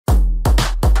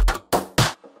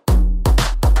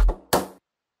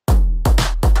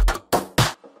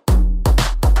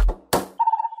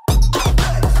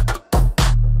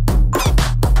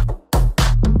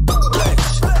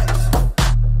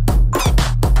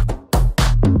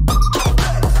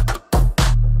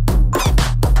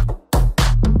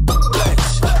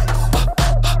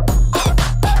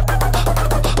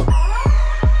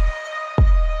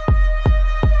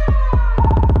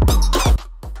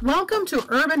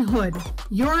UrbanHood,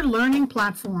 your learning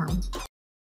platform.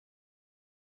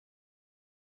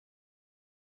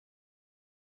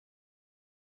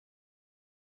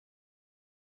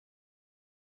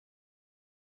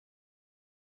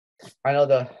 I know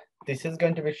this is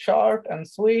going to be short and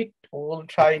sweet. We'll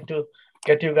try to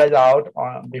get you guys out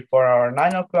before our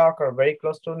 9 o'clock or very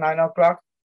close to 9 o'clock.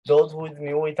 Those who is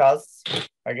new with us,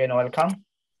 again, welcome.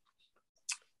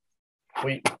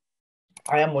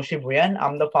 I am Mushi Bhuiyan.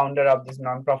 I'm the founder of this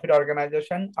nonprofit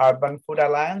organization, Urban Food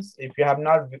Alliance. If you have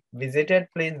not visited,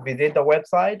 please visit the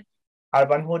website.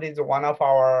 UrbanHood is one of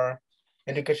our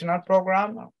educational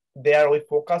program. There we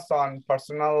focus on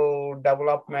personal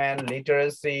development,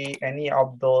 literacy, any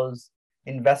of those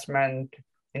investment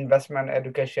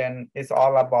education is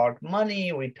all about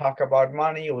money. We talk about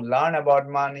money, we learn about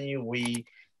money, we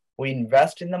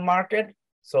invest in the market.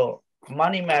 So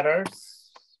money matters.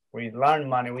 We learn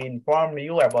money, we inform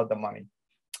you about the money.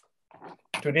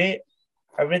 Today,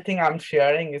 everything I'm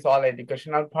sharing is all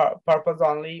educational purpose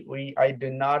only. I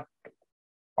do not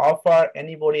offer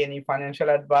anybody any financial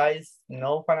advice,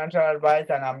 no financial advice,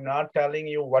 and I'm not telling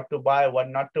you what to buy, what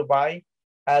not to buy.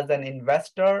 As an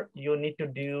investor, you need to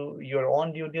do your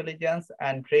own due diligence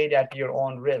and trade at your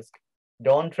own risk.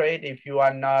 Don't trade if you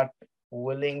are not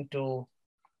willing to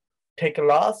take a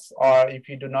loss, or if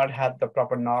you do not have the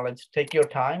proper knowledge. Take your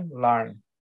time, learn.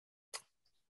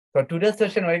 So today's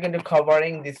session, we're going to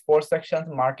covering these 4 sections: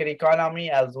 market economy,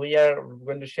 as we are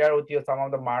going to share with you some of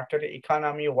the market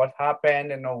economy, what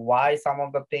happened, and why some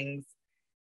of the things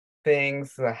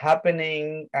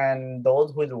happening, and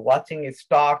those who is watching a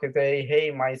stock say,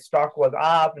 hey, my stock was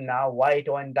up, now why it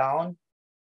went down?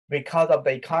 Because of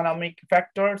the economic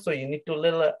factor. So you need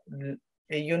to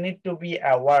be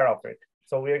aware of it.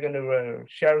 So we're going to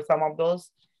share some of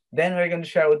those. Then we're going to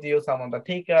share with you some of the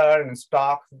ticker and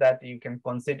stocks that you can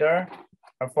consider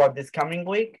for this coming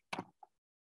week.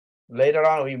 Later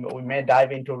on, we may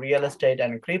dive into real estate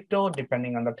and crypto,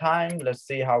 depending on the time. Let's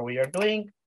see how we are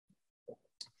doing.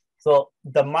 So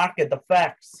the market, the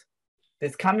facts.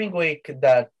 This coming week,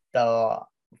 that the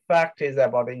fact is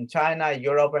about in China,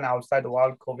 Europe, and outside the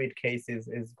world, COVID cases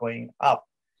is going up.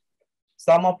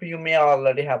 Some of you may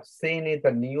already have seen it.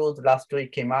 The news last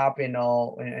week came up, in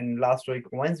last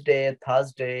week, Wednesday,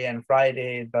 Thursday, and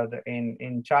Friday, that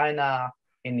in China,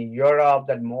 in Europe,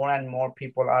 that more and more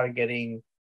people are getting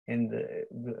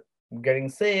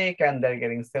sick, and they're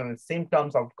getting some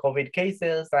symptoms of COVID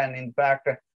cases. And in fact,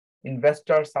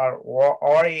 investors are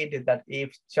worried that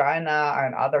if China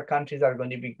and other countries are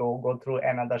going to go through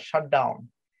another shutdown,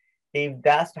 if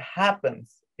that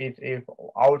happens, if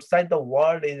outside the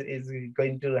world is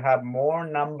going to have more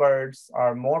numbers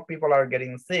or more people are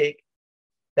getting sick,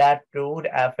 that would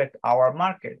affect our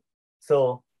market.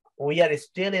 So we are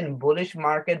still in bullish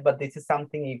market, but this is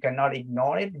something you cannot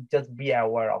ignore it. Just be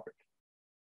aware of it.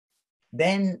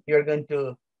 Then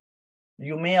you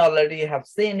may already have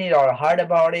seen it or heard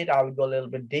about it. I'll go a little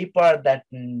bit deeper. That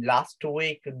last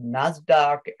week,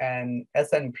 NASDAQ and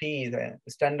S&P,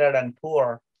 Standard and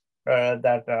Poor,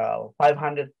 that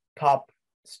 500 top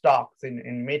stocks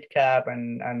in mid cap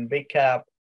and big cap,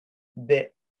 their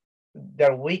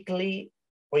weekly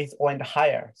went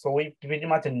higher. So we pretty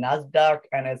much NASDAQ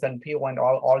and S&P went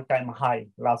all-time high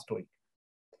last week.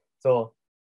 So,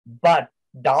 but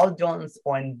Dow Jones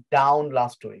went down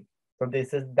last week. So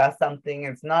that's something.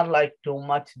 It's not like too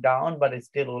much down, but it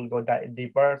still will go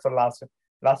deeper. So last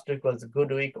week was a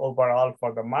good week overall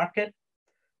for the market.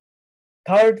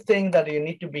 Third thing that you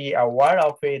need to be aware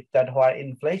of it, that why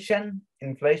inflation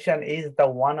is the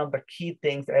one of the key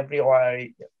things everywhere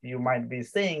you might be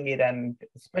seeing it, and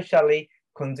especially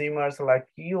consumers like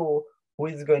you who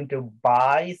is going to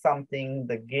buy something,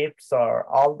 the gifts or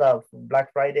all the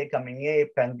Black Friday coming in,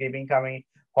 Thanksgiving coming,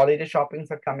 holiday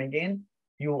shoppings are coming in.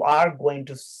 You are going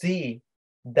to see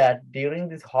that during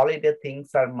this holiday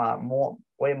things are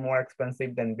way more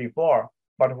expensive than before.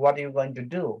 But what are you going to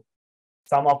do?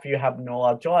 Some of you have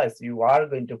no choice. You are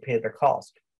going to pay the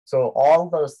cost. So all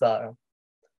those, the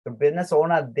business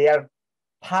owner, they are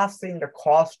passing the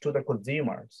cost to the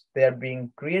consumers. They are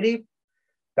being creative.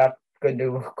 That's going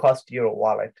to cost your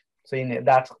wallet. So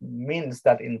that means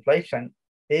that inflation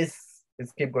is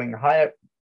keep going higher.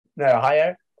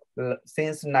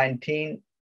 Since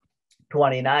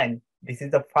 1929. This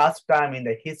is the first time in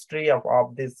the history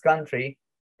of this country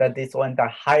that this went the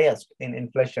highest in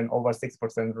inflation, over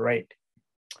 6% rate.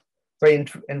 So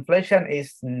inflation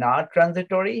is not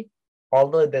transitory,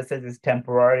 although this is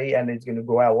temporary and it's going to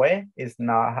go away. It's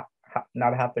not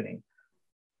happening.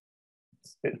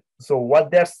 So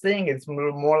what they're saying is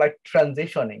more like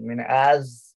transitioning. I mean,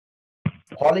 as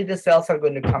holiday sales are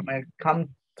going to come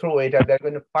through it, and they're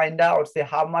going to find out, say,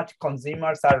 how much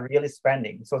consumers are really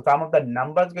spending. So some of the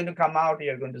numbers going to come out.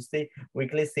 You're going to see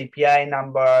weekly CPI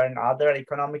number and other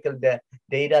economical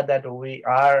data that we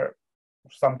are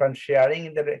sometimes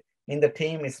sharing in the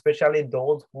team, especially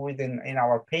those who is in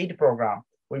our paid program.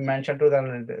 We mentioned to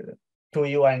them to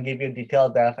you and give you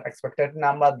details that expected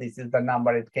number. This is the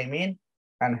number it came in,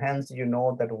 and hence you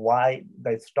know that why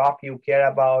the stock you care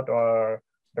about or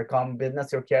the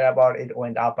business you care about, it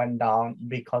went up and down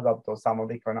because of those some of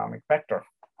the economic factors.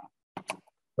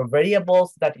 The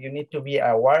variables that you need to be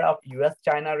aware of: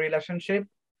 US-China relationship.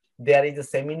 There is a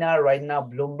seminar right now,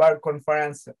 Bloomberg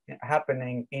conference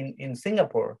happening in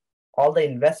Singapore. All the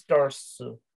investors,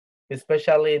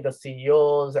 especially the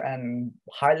CEOs and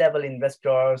high-level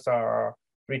investors or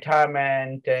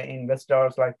retirement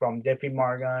investors like from JP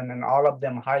Morgan and all of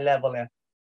them high-level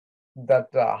that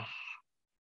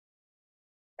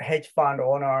hedge fund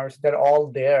owners, they're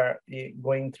all there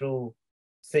going through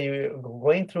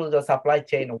the supply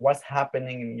chain, what's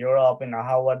happening in Europe and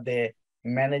how are they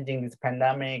managing this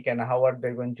pandemic and how are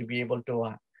they going to be able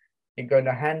to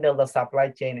handle the supply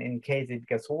chain in case it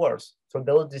gets worse. So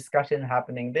those discussions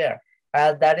happening there.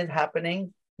 As that is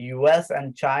happening, US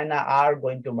and China are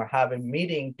going to have a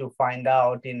meeting to find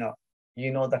out,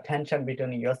 the tension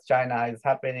between US China is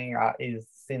happening is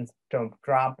since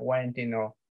Trump went,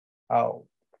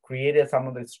 created some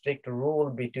of the strict rule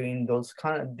between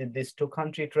these two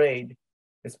country trade,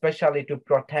 especially to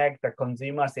protect the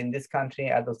consumers in this country,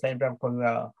 at the same time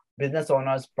business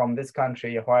owners from this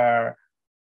country, where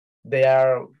they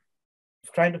are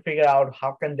trying to figure out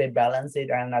how can they balance it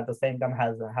and at the same time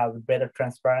has better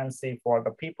transparency for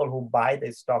the people who buy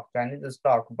the stock, Chinese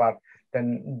stock, but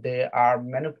then they are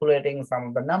manipulating some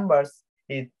of the numbers.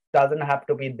 It doesn't have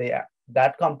to be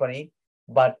that company,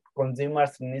 but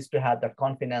consumers needs to have the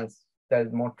confidence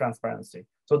there's more transparency.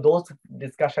 So those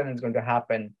discussion is going to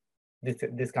happen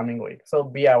this coming week. So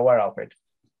be aware of it.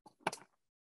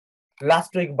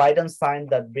 Last week, Biden signed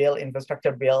the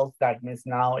infrastructure bill. That means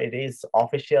now it is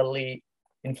officially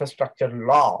infrastructure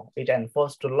law. It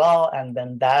enforced law, and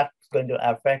then that's going to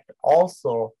affect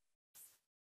also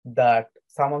that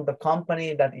some of the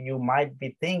company that you might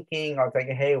be thinking or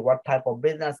thinking, hey, what type of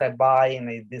business I buy and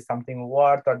is this something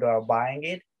worth or do I buying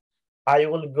it? I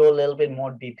will go a little bit more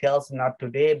details, not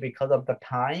today because of the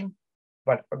time,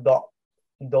 but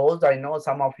those I know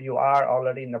some of you are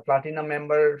already in the Platinum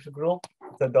members group.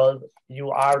 So those you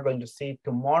are going to see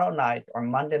tomorrow night, on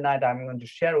Monday night, I'm going to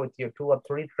share with you 2 or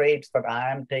 3 trades that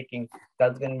I am taking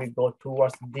that's going to go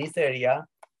towards this area.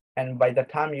 And by the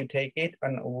time you take it,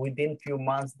 and within few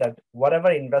months, that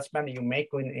whatever investment you make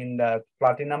in the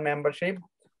Platinum membership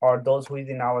or those who is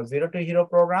in our Zero to Hero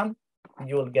program,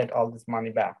 you will get all this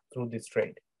money back through this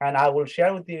trade. And I will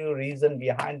share with you reason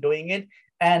behind doing it,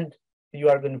 and you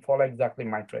are going to follow exactly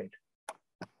my trade.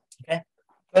 Okay.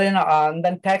 So, and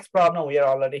then tax problem, we are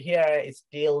already here. It's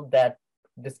still that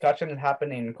discussion is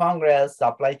happening in Congress,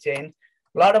 supply chain,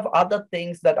 a lot of other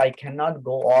things that I cannot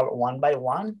go all one by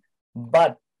one,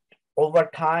 but over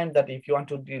time that if you want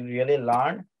to really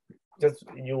learn, just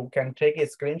you can take a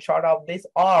screenshot of this,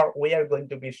 or we are going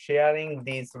to be sharing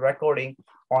this recording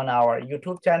on our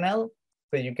YouTube channel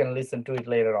so you can listen to it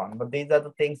later on. But these are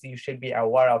the things you should be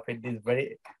aware of it.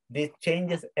 These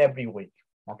changes every week.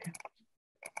 Okay.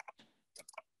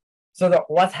 So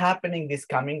what's happening this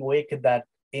coming week that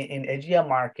in Asia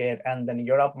market and then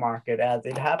Europe market, as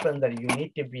it happens that you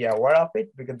need to be aware of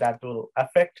it because that will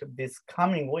affect this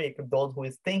coming week, those who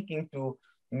is thinking to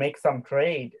make some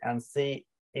trade and see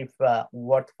if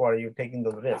worth for you taking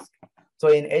those risks. So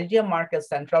in Asia market,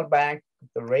 central bank,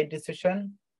 the rate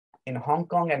decision in Hong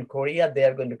Kong and Korea, they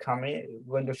are going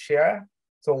to share.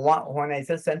 So when I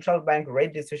say central bank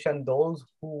rate decision, those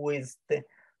who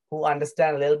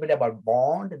understand a little bit about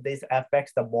bond, this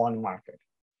affects the bond market.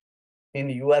 In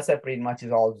the USA, pretty much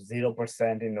is all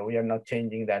 0%. We are not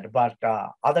changing that. But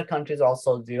other countries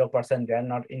also 0%. They are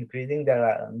not increasing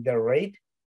their rate.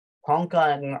 Hong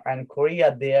Kong and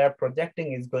Korea, they are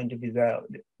projecting is going to be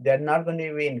they're not going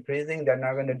to be increasing. They're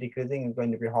not going to decreasing. It's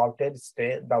going to be halted,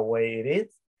 stay the way it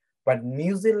is. But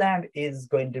New Zealand is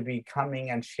going to be coming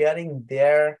and sharing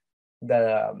the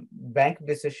bank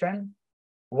decision.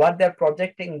 What they're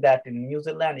projecting that in New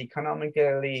Zealand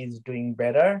economically is doing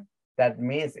better. That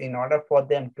means in order for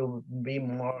them to be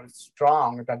more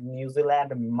strong, that New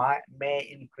Zealand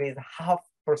may increase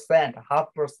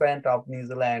 0.5% of New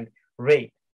Zealand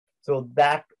rate. So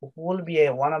that will be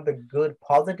one of the good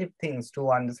positive things to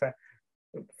understand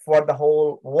for the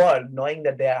whole world, knowing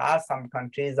that there are some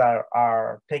countries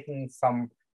are taking some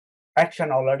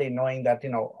action already, knowing that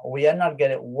we are not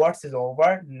getting worse is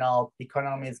over. Now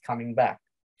economy is coming back.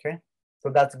 Okay, so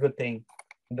that's a good thing.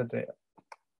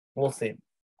 We'll see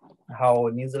how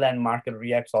New Zealand market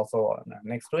reacts also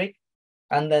next week.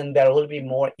 And then there will be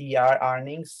more ER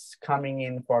earnings coming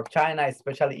in for China,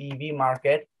 especially EV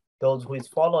market. Those who is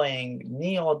following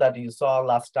NEO that you saw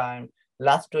last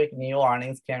week, NEO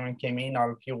earnings came in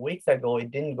or a few weeks ago.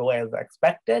 It didn't go as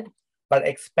expected, but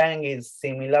Xpeng is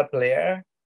similar player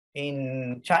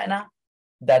in China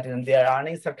that their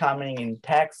earnings are coming in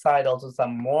tech side. Also,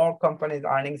 some more companies'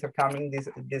 earnings are coming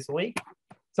this week.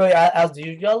 So yeah, as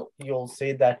usual, you'll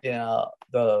see that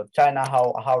the China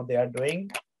how they are doing.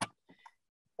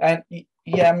 And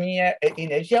EMEA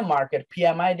in Asia market,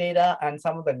 PMI data and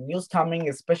some of the news coming,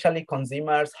 especially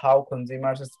consumers, how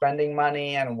consumers are spending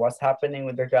money and what's happening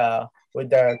with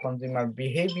the consumer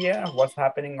behavior, what's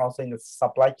happening also in the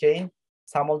supply chain.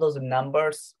 Some of those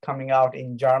numbers coming out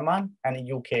in German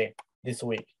and UK this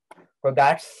week. So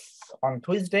that's on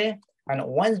Tuesday. And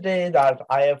Wednesday, that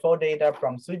IFO data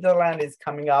from Switzerland is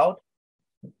coming out.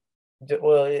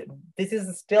 This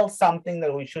is still something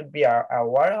that we should be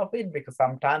aware of it, because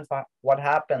sometimes what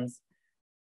happens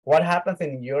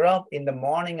in Europe in the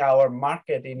morning, our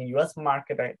market in US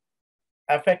market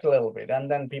affect a little bit,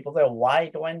 and then people say why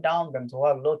it went down. Then so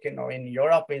look, in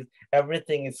Europe is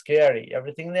everything is scary,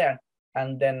 everything there,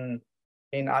 and then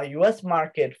in our US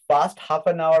market, first half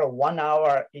an hour, 1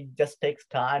 hour, it just takes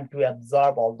time to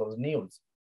absorb all those news,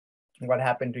 what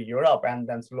happened to Europe, and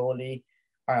then slowly.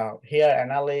 Here,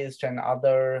 analysts and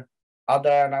other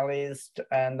analysts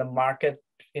and the market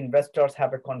investors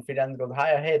have a confidence goes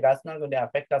higher. Hey, that's not going to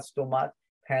affect us too much.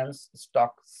 Hence,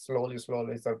 stock slowly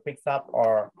so picks up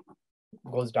or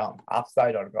goes down,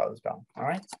 upside or goes down. All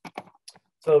right.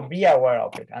 So be aware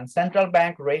of it. And central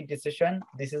bank rate decision.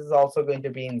 This is also going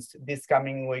to be in this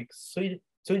coming week.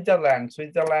 Switzerland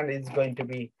is going to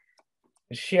be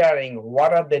sharing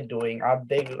what are they doing. Are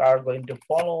they going to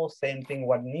follow same thing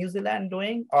what New Zealand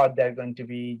doing, or they're going to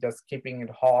be just keeping it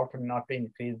halt and not to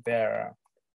increase their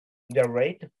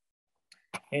rate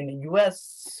in the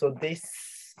US. So this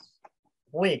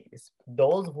week,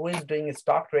 those who is doing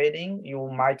stock trading, you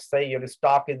might say your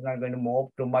stock is not going to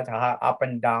move too much up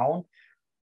and down.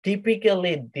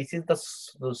 Typically, this is the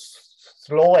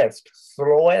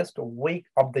slowest week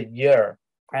of the year.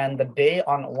 And the day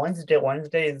on Wednesday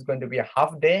is going to be a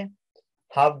half day.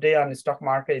 Half day on the stock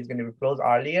market is going to be closed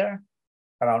earlier,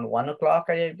 around 1 o'clock,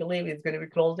 I believe it's going to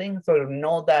be closing. So you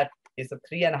know that it's a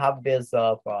 3.5 days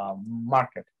of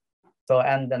market. So,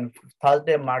 and then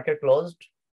Thursday market closed.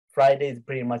 Friday is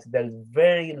pretty much, there's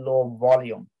very low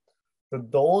volume. So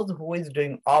those who is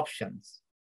doing options,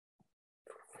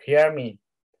 hear me,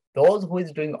 those who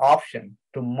is doing option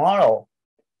tomorrow,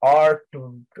 or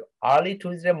to early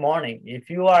Tuesday morning,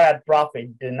 if you are at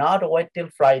profit, do not wait till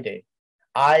Friday.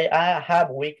 I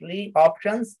have weekly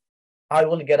options. I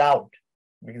will get out,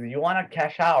 because you want to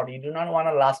cash out. You do not want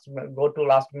to go to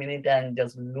last minute and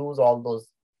just lose all those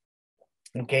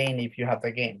gain if you have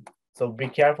the gain. So be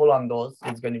careful on those.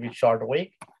 It's going to be short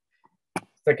week.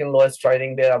 Second lowest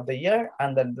trading day of the year,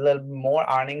 and then a little more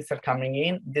earnings are coming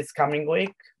in this coming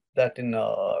week. That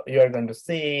you are going to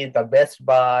see the Best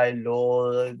Buy,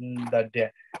 Lowe's, the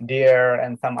Deere,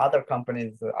 and some other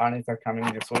companies' earnings are coming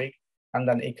this week. And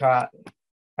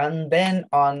then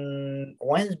on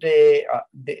Wednesday,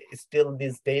 still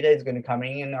this data is going to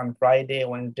coming in on Friday,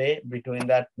 Wednesday. Between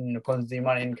that,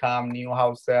 consumer income, new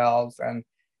house sales, and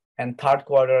third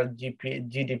quarter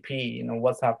GDP,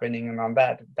 what's happening and on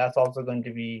that. That's also going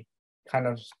to be kind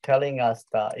of telling us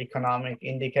the economic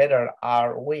indicator.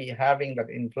 Are we having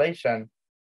that inflation,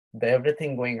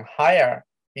 everything going higher?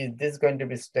 Is this going to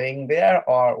be staying there,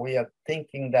 or we are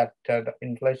thinking that the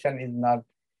inflation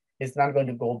is not going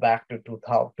to go back to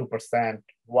 2%,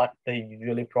 what they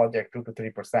usually project 2 to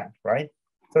 3%, right?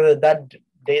 So that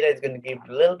data is going to give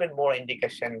a little bit more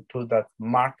indication to the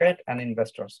market and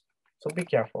investors. So be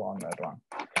careful on that one.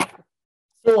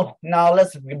 So now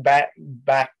let's get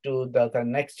back to the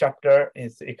next chapter.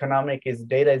 Is economic, is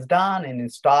data is done, and in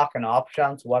stock and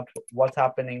options, what's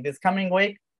happening this coming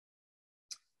week.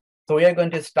 So we are going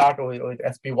to start with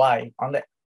SPY.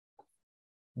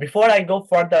 Before I go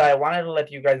further, I wanted to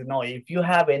let you guys know, if you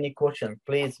have any questions,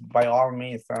 please, by all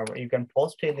means, you can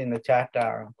post it in the chat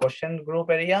question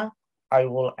group area. I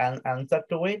will answer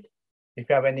to it. If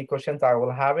you have any questions, I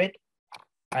will have it.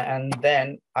 And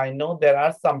then I know there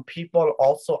are some people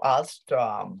also asked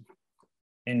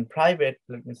in private.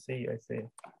 Let me see. I see.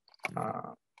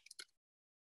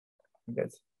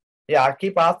 Yes. Yeah, I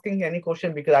keep asking any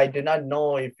question because I do not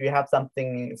know if you have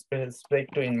something specific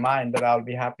in mind that I'll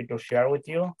be happy to share with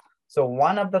you. So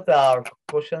one of the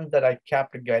questions that I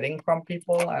kept getting from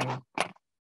people, and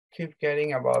keep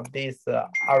getting about this.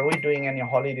 Are we doing any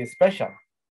holiday special?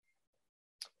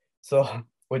 So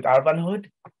with UrbanHood,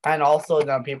 and also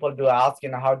the people do ask,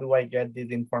 how do I get this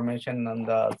information on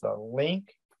the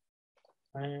link?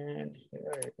 And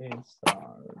here it is.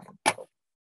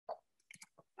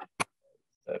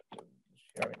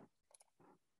 Sharing.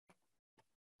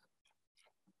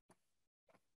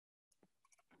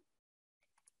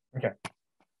 Okay.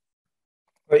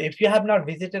 So if you have not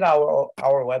visited our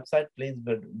website, please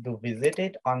do visit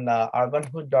it on the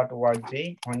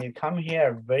urbanhood.org. When you come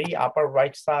here, very upper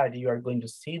right side, you are going to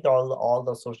see all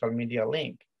the social media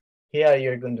link. Here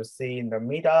you're going to see in the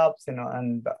meetups,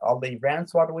 and all the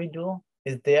events, what we do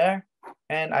is there.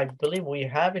 And I believe we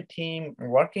have a team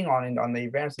working on it on the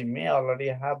events. You may already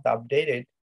have the updated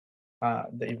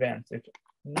the events. If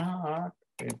not,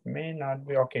 it may not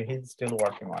be. Okay, he's still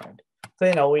working on it.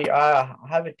 So, we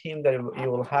have a team that you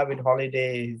will have it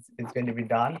holidays is going to be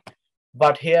done.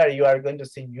 But here you are going to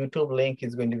see YouTube link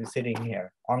is going to be sitting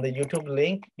here. On the YouTube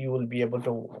link, you will be able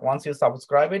to, once you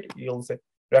subscribe it, you'll see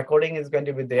recording is going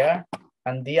to be there.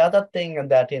 And the other thing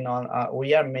that,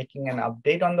 we are making an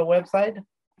update on the website.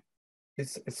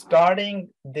 It's starting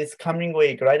this coming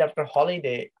week, right after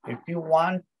holiday. If you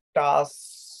want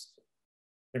us,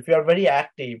 if you are very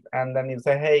active and then you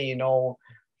say, hey,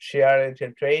 share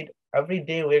it, trade, every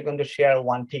day we're going to share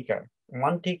one ticker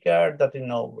that,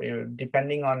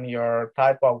 depending on your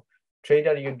type of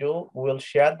trader you do, we'll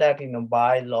share that,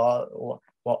 buy, law,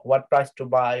 what price to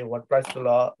buy, what price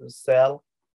to sell.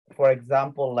 For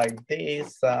example, like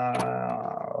this,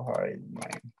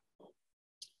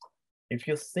 if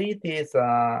you see this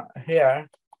here,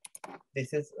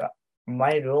 this is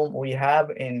my room. We have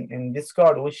in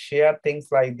Discord, we share things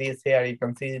like this here. You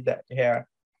can see that here.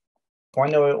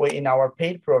 When we in our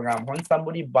paid program, when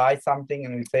somebody buys something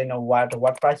and we say,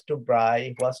 what price to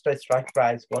buy, what's the strike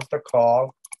price, what's the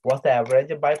call, what's the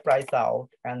average buy price out,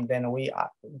 and then we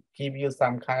give you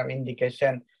some kind of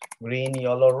indication, green,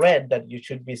 yellow, red, that you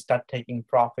should be start taking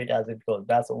profit as it goes.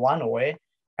 That's one way.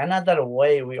 Another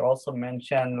way, we also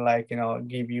mention,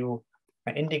 give you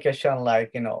an indication,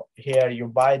 here you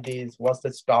buy these, what's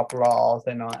the stop loss,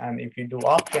 and if you do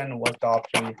option, what's the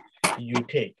option you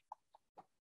take.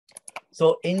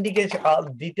 So indication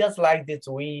details like this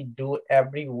we do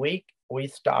every week. We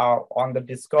start on the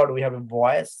Discord. We have a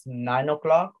voice 9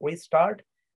 o'clock we start,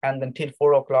 and then till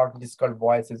 4 o'clock Discord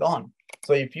voice is on.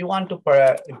 So if you want to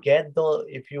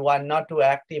if you are not too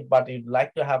active but you'd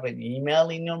like to have an email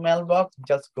in your mailbox,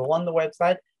 just go on the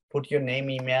website, put your name,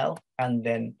 email, and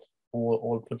then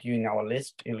we'll put you in our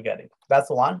list. You'll get it. That's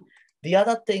one. The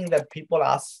other thing that people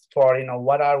ask for,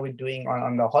 what are we doing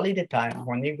on the holiday time?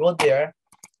 When you go there,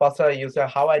 first, you say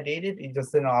how I did it. It's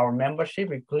just our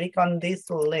membership. You click on this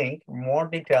link, more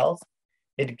details.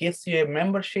 It gives you a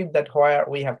membership that where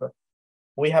we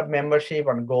have membership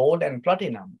on gold and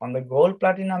platinum. On the gold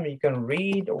platinum, you can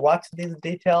read, watch these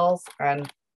details, and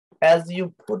as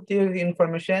you put the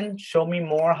information, show me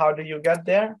more. How do you get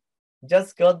there?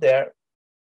 Just go there.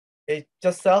 It's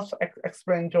just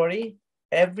self-explanatory.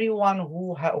 Everyone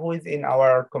who is in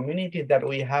our community that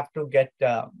we have to get,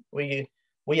 we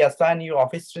assign you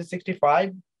Office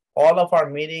 365. All of our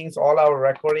meetings, all our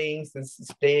recordings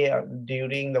stay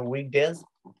during the weekdays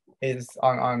is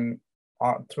on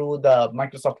through the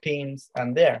Microsoft Teams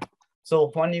and there. So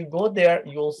when you go there,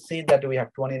 you'll see that we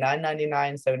have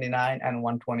 $29.99, $79, and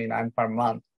 $129 per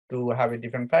month to have a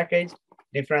different package.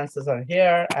 Differences are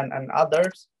here and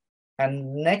others.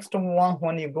 And next one,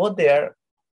 when you go there,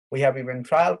 we have even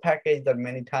trial package that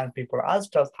many times people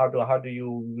asked us, how do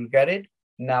you get it?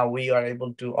 Now we are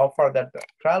able to offer that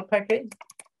trial package,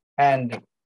 and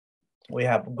we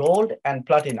have gold and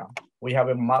platinum. We have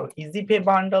a easy pay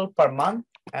bundle per month,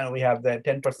 and we have the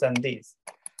 10% this.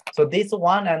 So this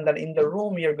one, and then in the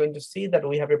room, you're going to see that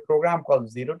we have a program called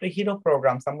Zero to Hero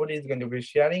program. Somebody is going to be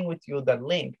sharing with you that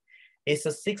link. It's a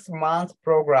 6-month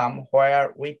program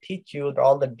where we teach you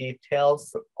all the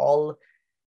details,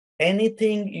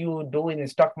 anything you do in the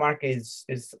stock market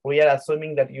is we are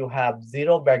assuming that you have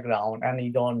zero background and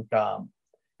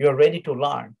you're ready to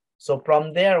learn. So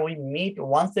from there, we meet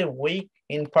once a week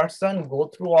in person,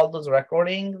 go through all those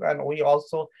recordings, and we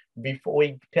also, before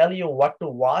we tell you what to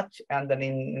watch, and then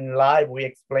in live, we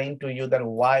explain to you that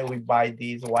why we buy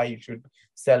these, why you should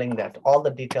selling that. All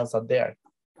the details are there.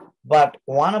 But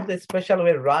one of the special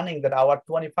we're running that our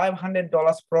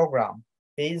 $2,500 program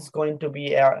is going to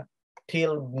be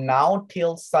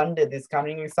till Sunday, this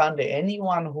coming Sunday.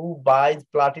 Anyone who buys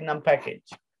platinum package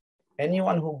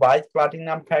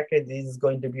is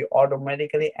going to be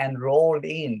automatically enrolled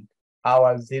in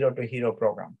our Zero to Hero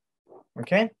program.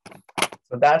 Okay,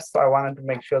 So that's, I wanted to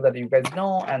make sure that you guys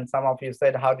know. And some of you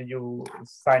said, how did you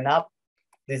sign up?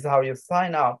 This is how you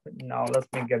sign up. Now let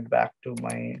me get back to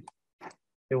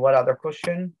what other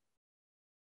question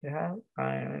you have?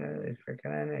 If I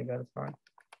can, I got it fine.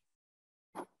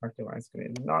 Okay, my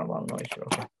screen is normal, no issue.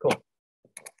 Okay, cool.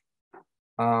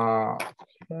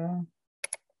 Okay.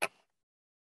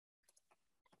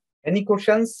 Any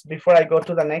questions before I go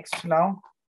to the next now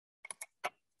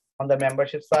on the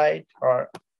membership side?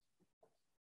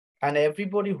 And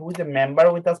everybody who's a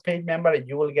member with us, paid member,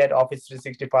 you will get Office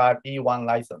 365 E1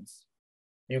 license.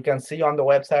 You can see on the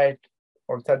website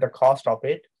or the cost of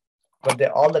it, but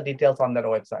all the details on that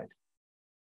website.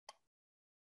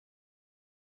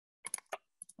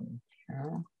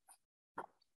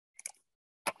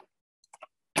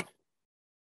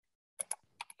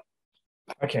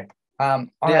 Okay.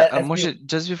 Okay. Mushi,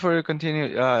 just before you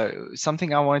continue,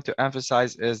 something I wanted to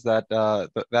emphasize is that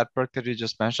that perk that you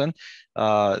just mentioned,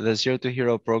 the Zero to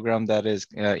Hero program that is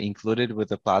included with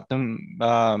the Platinum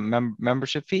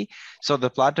membership fee. So the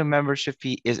Platinum membership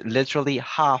fee is literally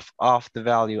half of the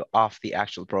value of the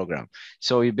actual program.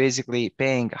 So you're basically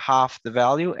paying half the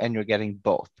value and you're getting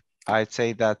both. I'd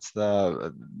say that's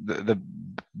the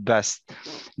best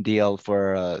deal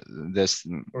for this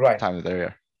time of the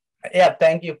year. Yeah,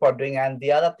 thank you for doing. And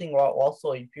the other thing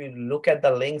also, if you look at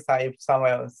the links, if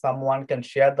someone can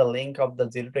share the link of the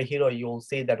Zero to Hero, you will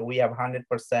see that we have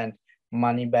 100%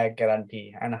 money back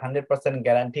guarantee and 100%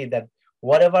 guarantee that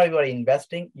whatever you are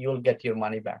investing, you'll get your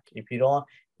money back. If you don't,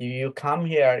 you come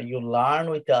here, you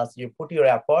learn with us, you put your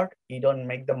effort, you don't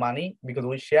make the money because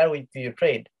we share with you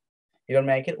trade. You don't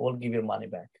make it, we'll give your money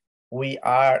back. We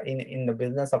are in the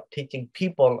business of teaching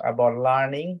people about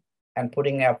learning and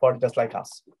putting effort just like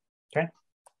us. Okay.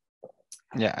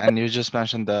 Yeah, and you just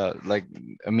mentioned a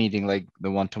meeting like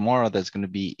the one tomorrow that's going to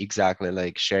be exactly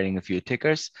like sharing a few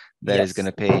tickers that is going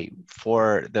to pay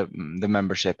for the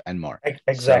membership and more.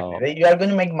 Exactly. So, you are going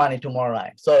to make money tomorrow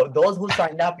night. So those who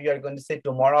signed up, you are going to say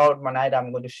tomorrow night,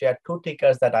 I'm going to share 2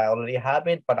 tickers that I already have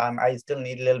it, but I still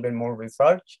need a little bit more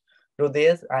research to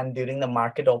this. And during the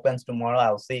market opens tomorrow,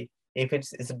 I'll see if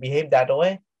it's behaved that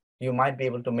way. You might be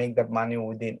able to make that money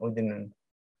within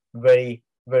very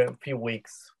few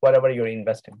weeks, whatever you're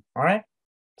investing. All right.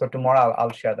 So tomorrow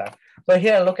I'll share that. So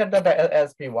here, look at the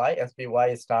SPY.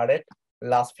 SPY started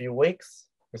last few weeks.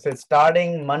 It says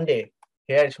starting Monday.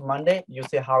 Here it's Monday. You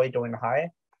see how it went high.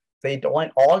 So it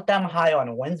went all-time high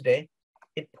on Wednesday.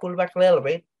 It pulled back a little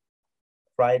bit.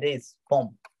 Friday is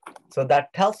boom. So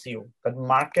that tells you that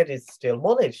market is still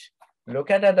bullish. Look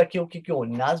at the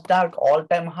QQQ. Nasdaq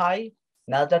all-time high.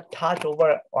 Nasdaq touch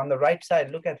over on the right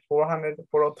side. Look at 400,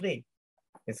 403.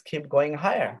 It's keep going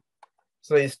higher.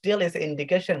 So it still is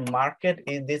indication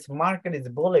this market is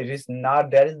bullish. It's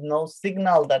not, there is no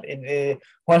signal that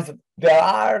once there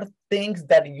are things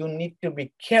that you need to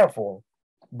be careful,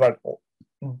 but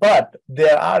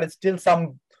there are still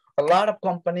a lot of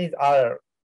companies are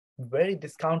very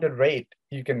discounted rate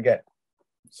you can get.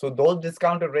 So those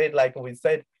discounted rate, like we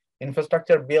said,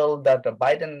 infrastructure bill that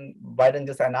Biden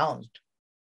just announced.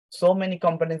 So many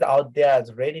companies out there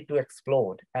is ready to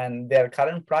explode and their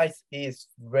current price is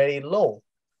very low.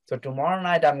 So tomorrow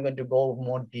night, I'm going to go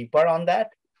more deeper on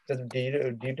that. Just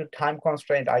due to time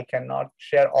constraint, I cannot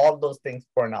share all those things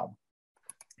for now.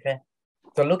 Okay.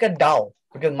 So look at Dow,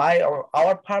 because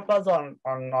our purpose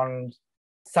on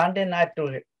Sunday night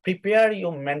to prepare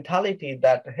your mentality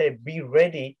that, hey, be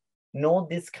ready, know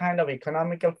this kind of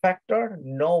economical factor,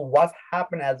 know what's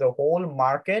happened as a whole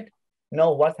market,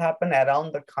 know what's happened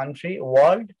around the country,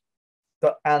 world.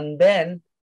 So, and then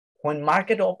when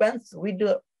market opens,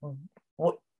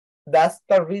 that's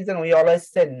the reason we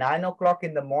always say 9 o'clock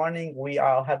in the morning, we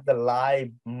have the live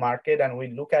market and we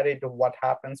look at it, what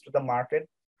happens to the market.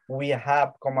 We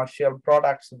have commercial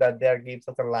products that there gives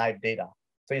us a live data.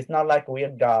 So it's not like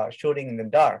we're shooting in the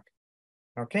dark.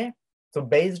 Okay. So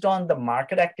based on the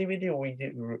market activity, we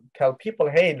tell people,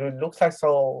 hey, it looks like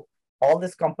so all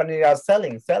these companies are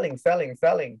selling,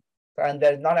 and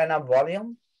there's not enough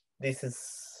volume. This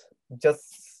is just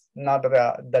not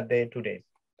the day to day.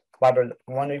 But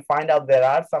when we find out there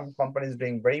are some companies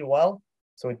doing very well,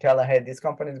 so we tell, hey, this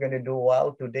company is going to do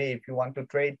well today. If you want to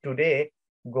trade today,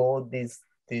 go these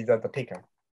are the ticker.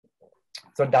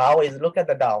 So Dow is, look at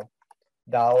the Dow.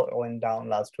 Dow went down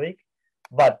last week,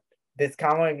 but this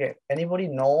company, anybody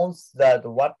knows that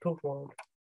what took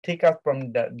tickers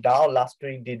from the Dow last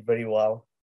week did very well.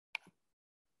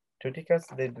 2 tickers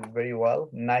did very well.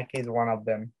 Nike is one of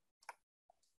them.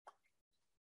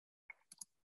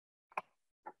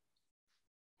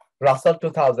 Russell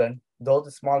 2000,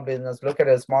 those small business, look at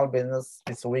a small business,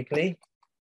 it's weekly.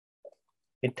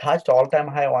 It touched all-time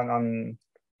high on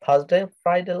Thursday,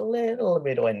 Friday, a little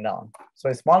bit went down.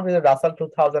 So small business Russell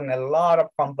 2000, a lot of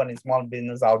companies, small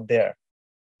business out there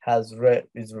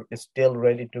is still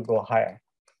ready to go higher.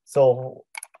 So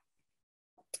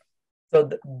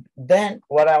then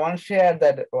what I want to share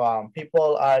that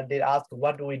people did ask,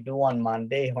 what do we do on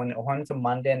Monday? Once a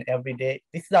Monday and every day.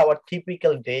 This is our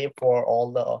typical day for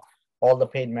all the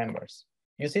paid members.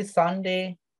 You see,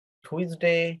 Sunday,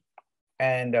 Tuesday,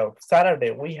 and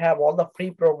Saturday, we have all the free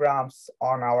programs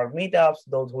on our meetups.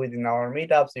 Those within our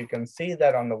meetups, you can see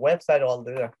that on the website, all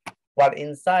the. But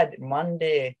inside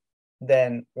Monday,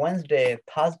 then Wednesday,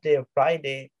 Thursday,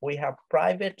 Friday, we have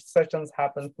private sessions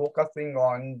happen focusing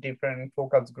on different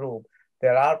focus group.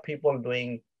 There are people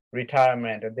doing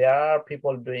retirement. There are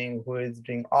people doing who is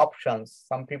doing options.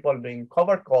 Some people doing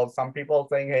cover calls. Some people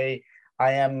saying, hey,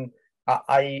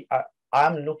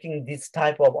 I'm looking this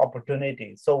type of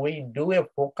opportunity. So we do a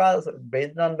focus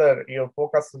based on your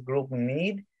focus group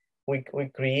need. We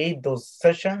create those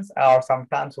sessions, or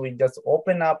sometimes we just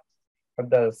open up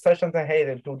the session say,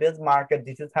 hey, today's market,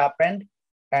 this has happened.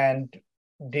 And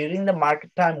during the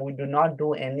market time, we do not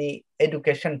do any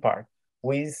education part.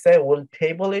 We say we'll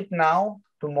table it now,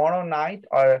 tomorrow night,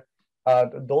 or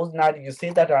those nights. You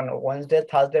see that on Wednesday,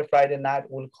 Thursday, Friday night,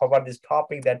 we'll cover this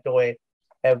topic. That way,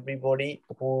 everybody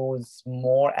who's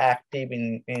more active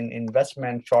in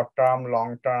investment, short-term,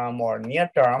 long-term, or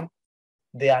near-term,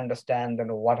 they understand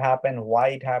what happened, why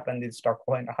it happened, the stock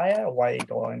went higher, why it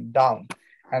went down.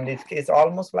 And it's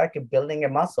almost like building a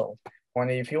muscle.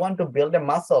 If you want to build a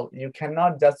muscle, you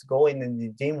cannot just go in the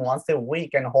gym once a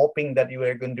week and hoping that you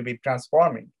are going to be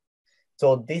transforming.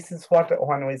 So this is what,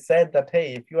 when we said that,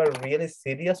 hey, if you are really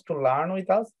serious to learn with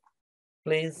us,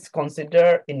 please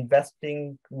consider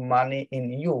investing money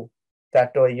in you.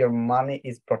 That way your money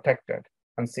is protected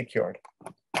and secured.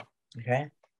 Okay.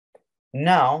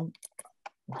 Now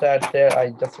that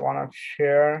I just want to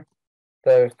share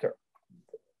the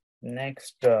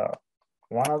next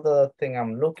one of the thing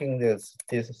I'm looking this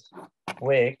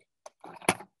week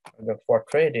for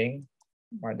trading.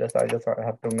 I just have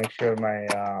to make sure my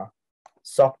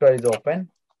software is open.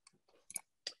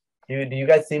 Do you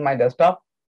guys see my desktop?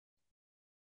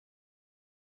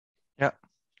 Yeah.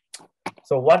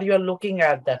 So what you're looking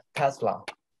at, that Tesla.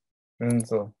 And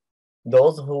so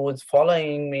those who is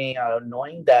following me are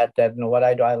knowing that what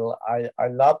I do, I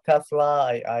love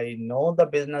Tesla. I know the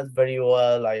business very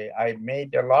well. I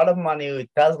made a lot of money with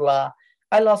Tesla.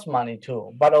 I lost money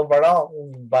too. But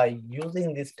overall, by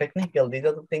using this technical, these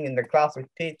are the thing in the class we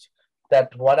teach,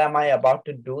 that what am I about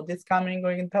to do this coming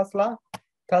week in Tesla?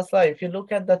 Tesla, if you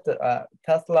look at that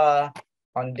Tesla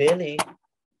on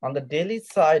the daily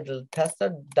side, Tesla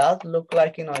does look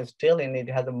like, it's still in, it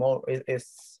has a more,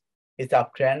 it's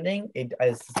uptrending, it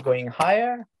is going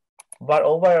higher, but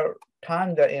over time,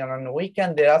 on the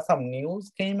weekend, there are some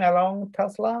news came along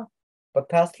Tesla, but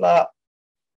Tesla,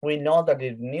 we know that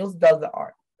the news doesn't,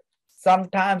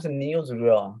 sometimes news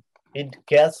will, it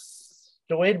gets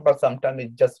to it, but sometimes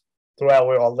it just throw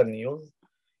away all the news.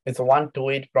 It's one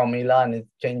tweet from Elon is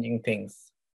changing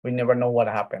things. We never know what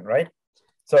happened, right?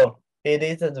 So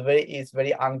it's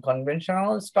very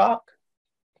unconventional stock.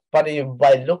 But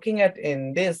by looking at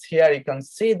in this here, you can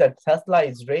see that Tesla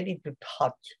is ready to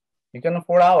touch. You can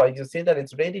 4 hours, you see that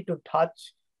it's ready to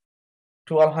touch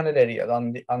 1200 areas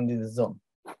on this zone.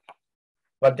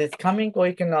 But this coming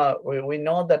week, we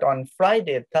know that on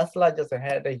Friday, Tesla just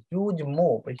had a huge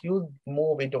move.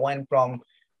 It went from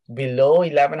below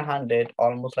 1100,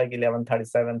 almost like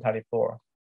 1137, 34.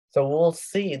 So we'll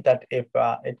see that if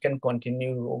it can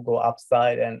continue go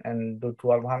upside and do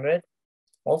 1200,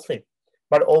 we'll see.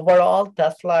 But overall,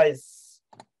 Tesla is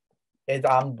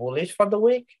I'm bullish for the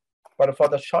week. But for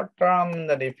the short term,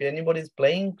 that if anybody's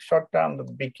playing short term,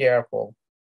 be careful.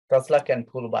 Tesla can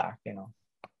pull back,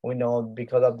 We know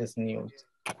because of this news.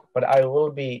 But I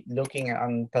will be looking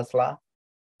on Tesla.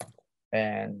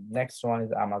 And next one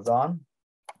is Amazon.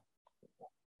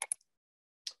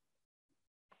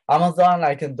 Amazon,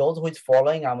 those who is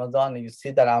following Amazon, you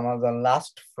see that Amazon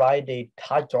last Friday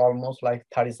touched almost like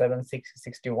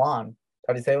 37.61.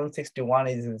 37.61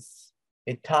 is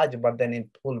it touched, but then it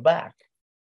pulled back.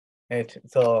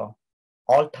 So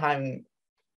all-time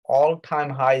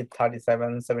high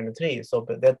 37.73. So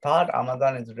they thought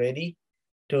Amazon is ready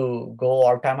to go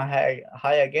all-time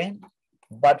high again.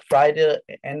 But Friday,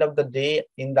 end of the day,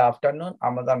 in the afternoon,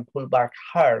 Amazon pulled back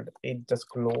hard. It just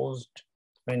closed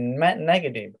in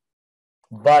negative.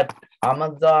 But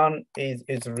Amazon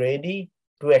is ready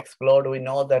to explode. We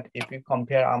know that if you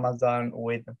compare Amazon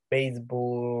with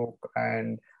Facebook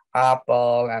and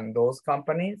Apple and those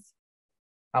companies,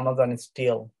 Amazon is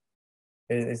still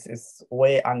is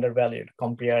way undervalued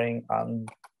comparing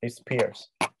its peers.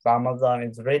 So Amazon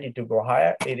is ready to go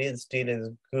higher. It is still is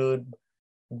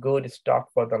good stock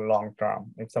for the long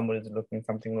term if somebody is looking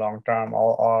something long term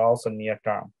or also near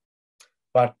term.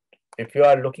 But if you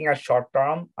are looking at short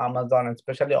term, Amazon,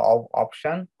 especially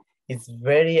option, is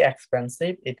very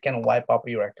expensive. It can wipe up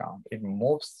your account. It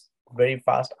moves very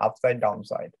fast upside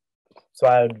downside. So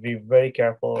I would be very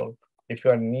careful if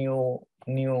you are new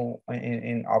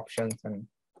in options and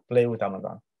play with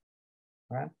Amazon.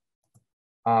 Right?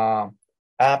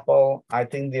 Apple, I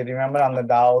think they remember on the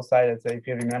Dow side. So if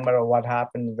you remember what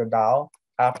happened with the Dow,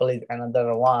 Apple is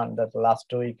another one that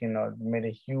last week, made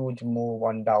a huge move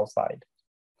on Dow side.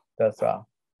 That's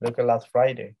look at last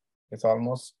Friday. It's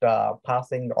almost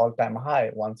passing the all-time high,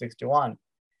 161.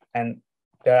 And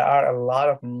there are a lot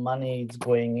of money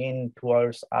going in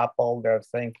towards Apple. They're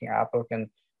thinking Apple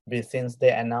can be, since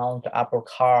they announced Apple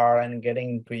Car and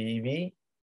getting into EV,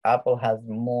 Apple has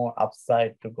more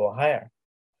upside to go higher.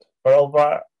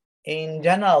 But in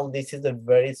general, this is a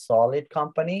very solid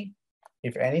company.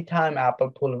 If anytime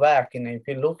Apple pull back, if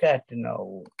you look at,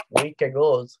 week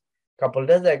ago, couple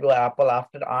days ago, Apple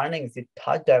after earnings, it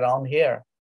touched around here.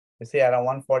 You see around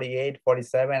 148,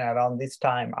 47, around this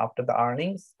time after the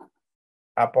earnings,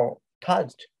 Apple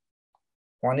touched.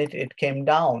 When it came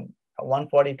down,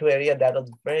 142 area, that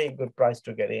was very good price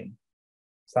to get in.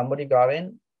 Somebody got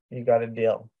in, you got a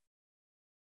deal.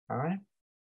 All right.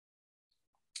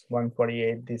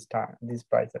 148 this time, this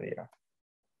price area.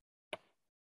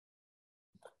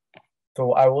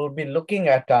 So I will be looking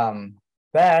at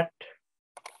that.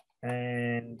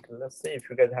 And let's see if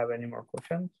you guys have any more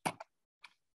questions.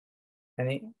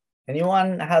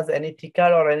 Anyone has any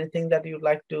ticker or anything that you'd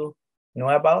like to know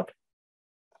about?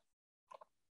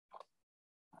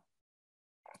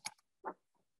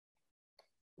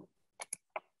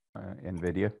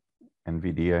 NVIDIA.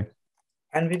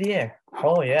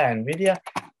 Oh yeah, NVIDIA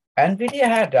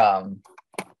had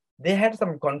they had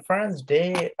some conference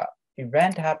day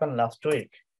event happen last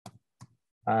week.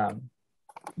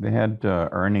 They had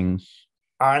earnings,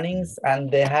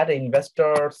 and they had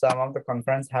investors. Some of the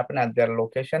conference happened at their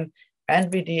location.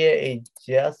 NVIDIA is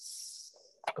just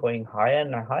going higher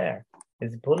and higher.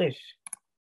 It's bullish.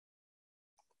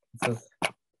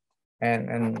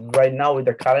 And right now with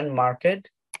the current market,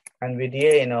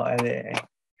 NVIDIA,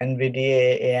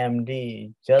 NVIDIA,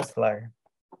 AMD, just like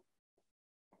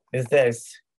is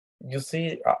this. You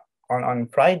see on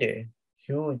Friday,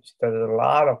 huge. There's a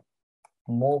lot of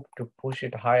move to push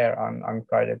it higher on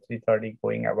Friday, 330,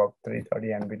 going above 330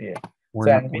 NVIDIA. We're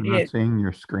not seeing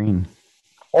your screen.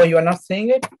 Oh, you are not seeing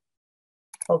it?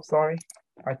 Oh, sorry.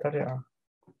 I thought it.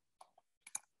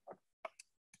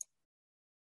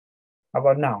 How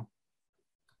about now?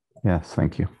 Yes,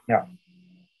 thank you. Yeah.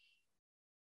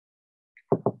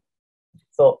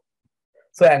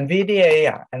 So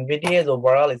NVIDIA, NVIDIA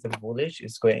overall is bullish.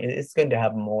 It's going to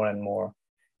have more and more.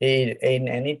 In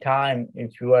any time,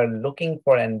 if you are looking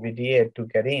for NVIDIA to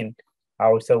get in, I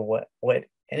would say wait.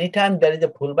 Anytime there is a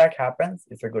pullback happens,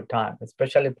 it's a good time,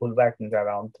 especially pullback is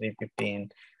around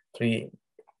 315, 3.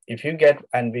 If you get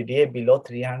NVIDIA below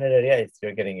 300 area,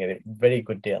 you're getting a very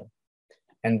good deal.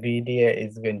 NVIDIA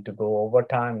is going to go over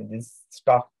time. This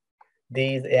stock,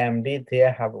 these AMD, they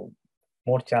have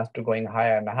more chance to going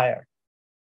higher and higher.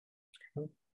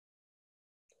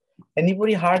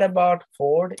 Anybody heard about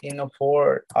Ford?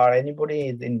 Ford, or anybody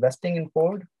is investing in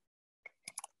Ford?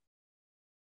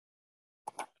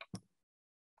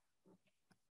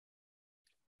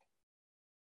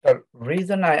 The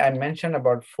reason I mentioned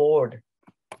about Ford,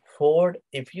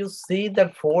 if you see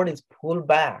that Ford is pulled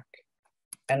back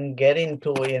and get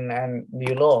into and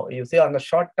you see on the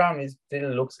short term, it still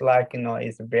looks like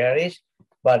it's bearish,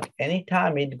 but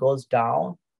anytime it goes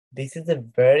down, this is a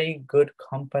very good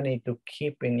company to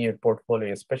keep in your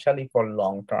portfolio, especially for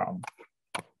long term.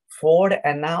 Ford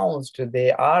announced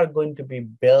they are going to be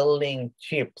building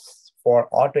chips for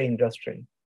auto industry.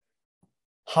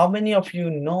 How many of you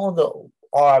know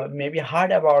or maybe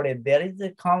heard about it? There is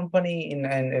a company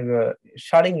in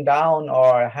shutting down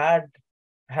or had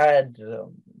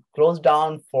closed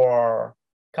down for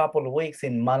a couple of weeks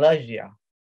in Malaysia.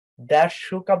 That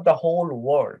shook up the whole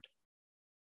world.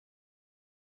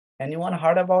 Anyone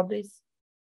heard about this?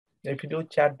 If you do,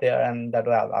 chat there, and that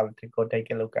I'll go take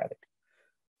a look at it.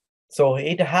 So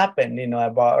it happened,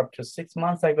 about up to 6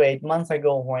 months ago, 8 months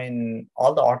ago, when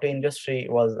all the auto industry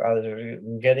was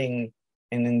getting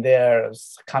in there,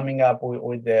 coming up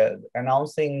with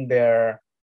announcing their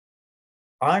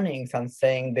earnings and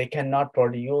saying they cannot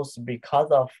produce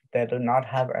because of they do not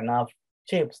have enough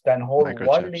chips. Then whole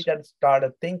world leaders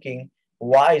started thinking,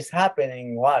 why it's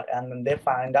happening, what, and then they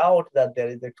find out that there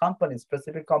is a company,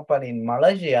 specific company in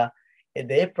Malaysia,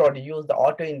 they produce the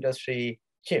auto industry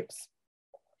chips.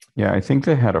 Yeah, I think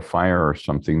they had a fire or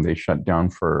something. They shut down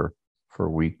for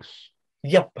weeks.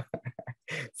 Yep.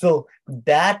 So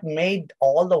that made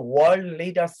all the world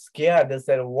leaders scared. They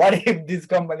said, what if this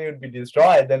company would be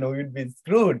destroyed? Then we would be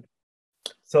screwed.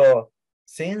 So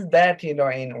since that, you know,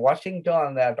 in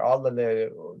Washington, that all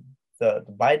the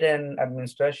Biden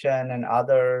administration and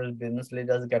other business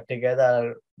leaders got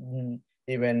together,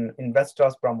 even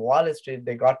investors from Wall Street,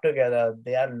 they got together.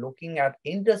 They are looking at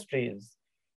industries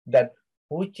that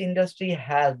which industry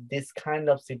has this kind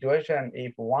of situation.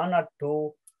 If one or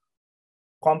two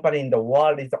company in the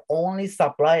world is the only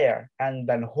supplier, and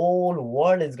then whole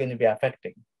world is going to be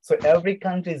affecting. So every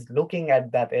country is looking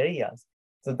at that areas.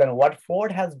 So then what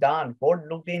Ford has done, Ford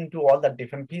looked into all the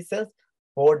different pieces.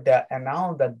 Ford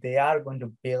announced that they are going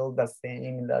to build the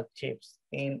similar chips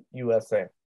in USA.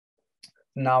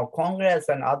 Now Congress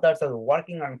and others are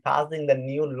working on passing the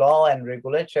new law and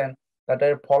regulation that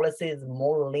their policy is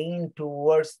more lean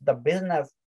towards the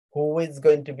business who is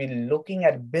going to be looking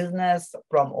at business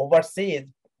from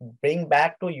overseas, bring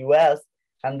back to US,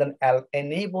 and then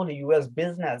enable US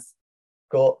business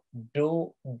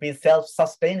be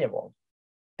self-sustainable.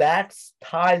 That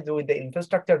ties with the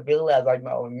infrastructure bill, as I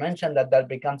mentioned, that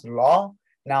becomes law.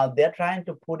 Now they're trying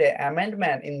to put an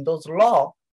amendment in those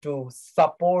law to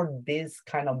support this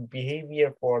kind of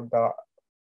behavior for the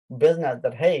business,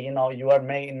 that, hey, you know, you are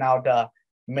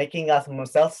making us more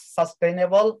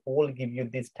self-sustainable, we'll give you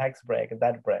this tax break,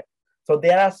 that break. So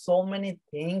there are so many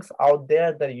things out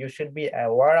there that you should be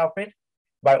aware of it,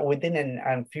 but within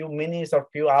a few minutes or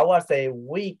few hours, a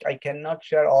week, I cannot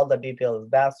share all the details.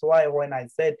 That's why when I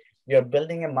said you're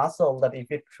building a muscle, that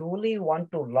if you truly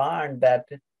want to learn that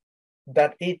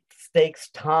it takes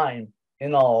time. You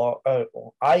know,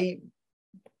 I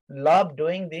love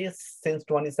doing this since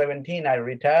 2017. I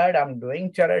retired, I'm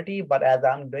doing charity, but as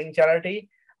I'm doing charity,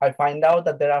 I find out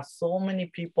that there are so many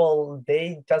people,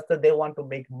 they want to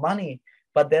make money,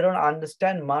 but they don't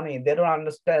understand money. They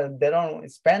don't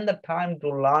spend the time to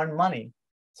learn money.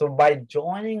 So by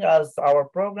joining us, our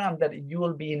program, that you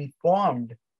will be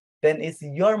informed, then it's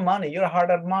your money, your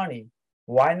hard-earned money.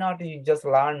 Why not you just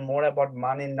learn more about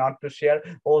money, not to share,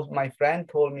 oh, my friend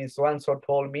told me, so-and-so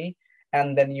told me,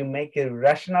 and then you make a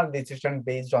rational decision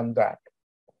based on that.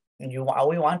 We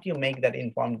want you to make that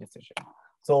informed decision.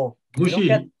 So Mushi, look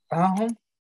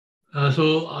at,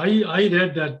 so I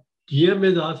read that GM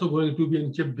is also going to be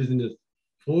in chip business.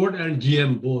 Ford and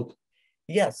GM both.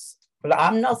 yes, but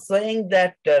I'm not saying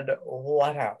that all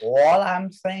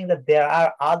I'm saying that there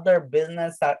are other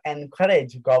business that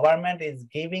encourage, government is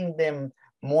giving them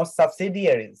more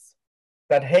subsidiaries,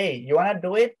 that, hey, you want to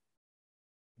do it,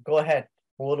 go ahead,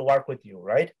 we'll work with you,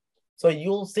 right? So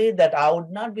you'll see that I would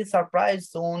not be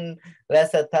surprised soon,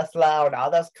 let's say Tesla or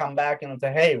others come back and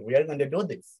say, hey, we are going to do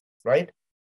this, right?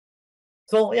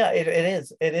 So yeah, it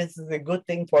is a good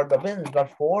thing for the business.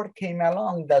 But Ford came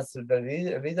along. That's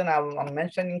the reason I'm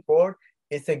mentioning Ford.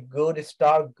 It's a good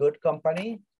stock, good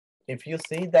company. If you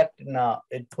see that now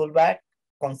it pulled back,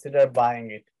 consider buying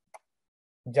it.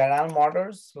 General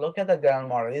Motors, look at the General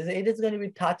Motors. It is going to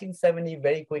be touching 70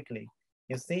 very quickly.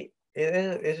 You see,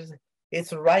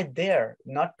 it's right there.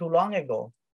 Not too long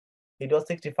ago, it was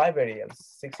 65 areas,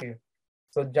 60.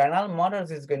 So General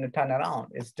Motors is going to turn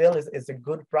around. It's a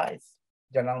good price.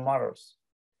 General Motors.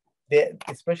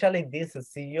 Especially this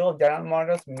CEO of General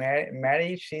Motors,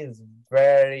 Mary, she's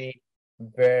very,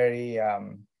 very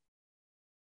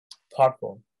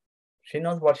thoughtful. She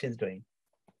knows what she's doing.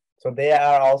 So they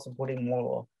are also putting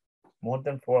more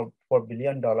than $4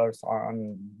 billion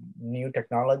on new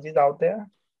technologies out there.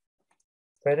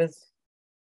 So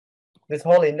this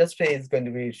whole industry is going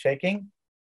to be shaking.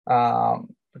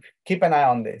 Keep an eye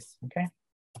on this, okay?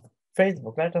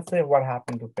 Facebook, let us see what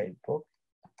happened to Facebook.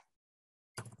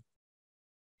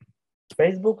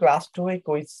 Facebook last week,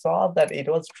 we saw that it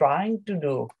was trying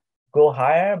to go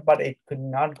higher, but it could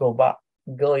not go back.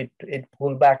 It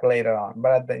pulled back later on.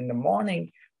 But in the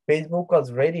morning, Facebook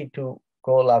was ready to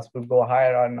go last week, go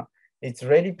higher on. It's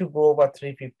ready to go over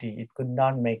 350. It could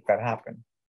not make that happen.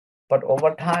 But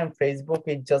over time, Facebook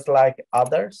is just like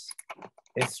others.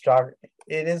 It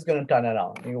is going to turn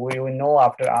around. We know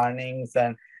after earnings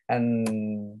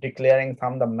and declaring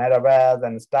some of the metaverse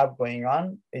and stuff going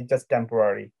on, it's just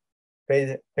temporary.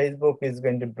 Facebook is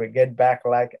going to get back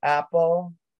like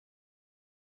Apple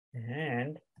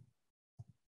and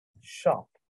Shop.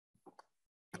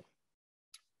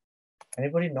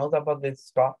 Anybody knows about this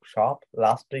stock, Shop?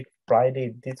 Last week,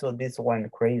 Friday, this went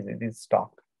crazy, this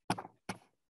stock.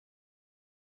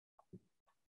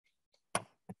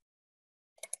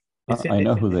 I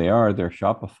know who they are. They're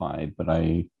Shopify, but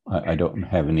I don't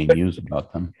have any news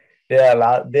about them.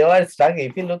 Yeah, they were struggling.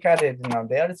 If you look at it,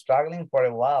 they are struggling for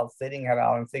a while, sitting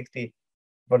around 60.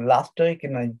 But last week,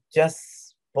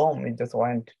 just boom, it just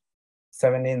went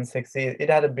 1760. It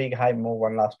had a big high move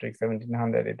on last week,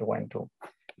 1700 it went to.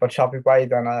 But Shopify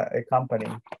is a company.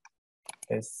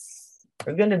 It's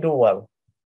going to do well.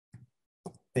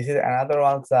 This is another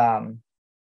one's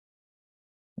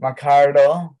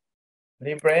Mercado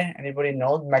Libre. Anybody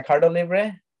knows Mercado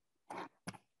Libre?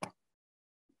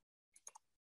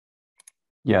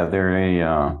 Yeah,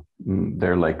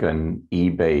 they're like an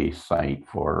eBay site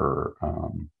for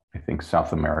I think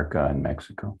South America and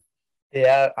Mexico. They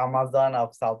are Amazon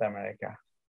of South America.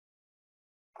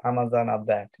 Amazon of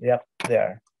that. Yep, they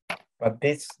are. But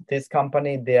this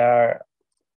company, they are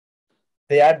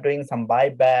doing some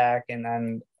buyback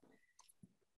and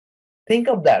think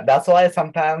of that. That's why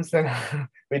sometimes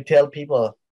we tell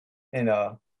people,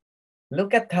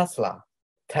 look at Tesla.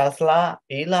 Tesla,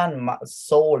 Elon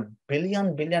sold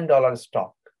billion dollar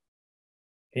stock.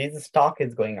 His stock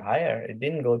is going higher. It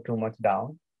didn't go too much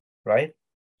down, right?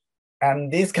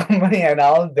 And this company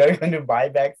announced they're going to buy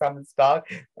back some stock.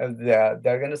 They're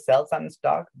going to sell some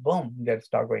stock. Boom, their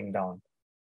stock going down.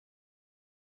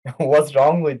 What's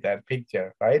wrong with that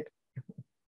picture, right?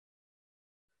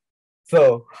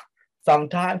 So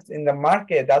sometimes in the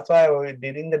market, that's why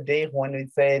during the day when we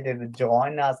say that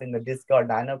join us in the Discord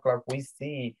 9 o'clock, we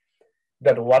see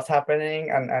that what's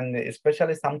happening and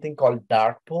especially something called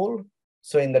dark pool.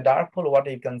 So in the dark pool, what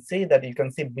you can see that you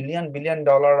can see billion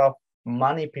dollar of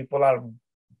money people are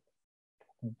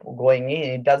going in.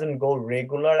 It doesn't go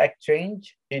regular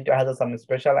exchange. It has some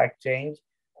special exchange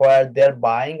where they're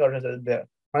buying or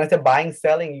when I say buying,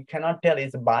 selling, you cannot tell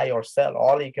it's buy or sell.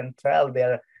 All you can tell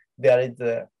there is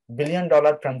a $1 billion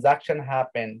transaction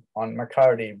happen on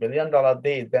Mercari, $1 billion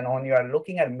days. Then when you are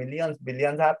looking at millions,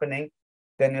 billions happening,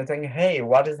 then you're saying, hey,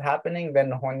 what is happening?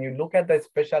 Then when you look at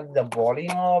especially the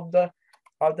volume of the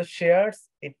shares,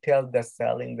 it tells they're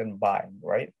selling and buying,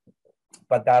 right?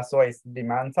 But that's why it's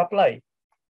demand supply.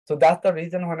 So that's the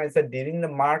reason when I said during the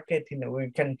market,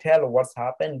 we can tell what's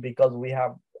happened because we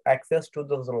have access to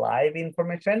those live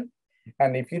information.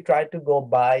 And if you try to go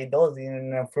buy those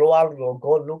in Flow Algo,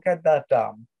 go look at that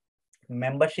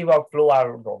membership of Flow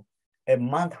Algo, a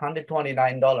month,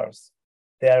 $129.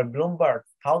 Their Bloomberg,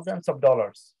 thousands of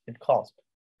dollars it costs.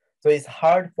 So it's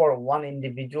hard for one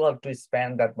individual to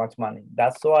spend that much money.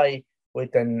 That's why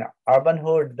with an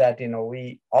UrbanHood that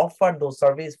we offer those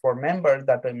services for members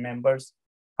that the members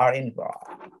are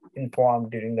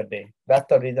informed during the day. That's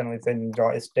the reason we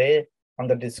say stay on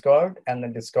the Discord, and the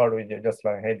Discord we just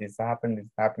like, hey, this happened,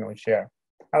 we share.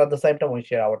 And at the same time, we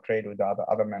share our trade with the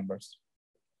other members.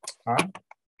 Huh?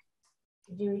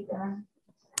 Did you read that?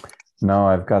 No,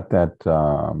 I've got that.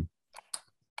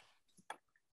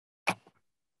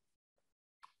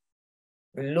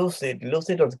 Lucid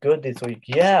was good this week.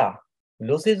 Yeah,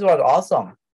 Lucid was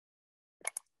awesome.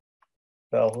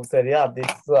 So who said, yeah,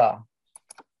 this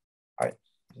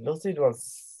Lucid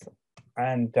was,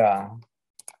 and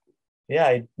yeah,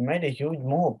 it made a huge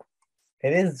move.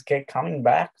 It is coming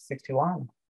back 61.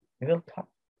 It will tough.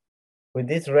 With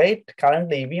this rate,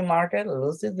 current EV market,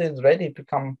 Lucid is ready to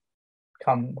come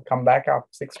back up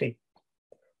 60.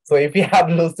 So if you have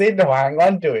Lucid, hang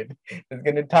on to it. It's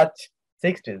going to touch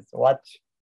 60s. Watch.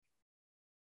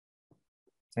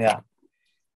 Yeah.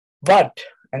 But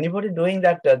anybody doing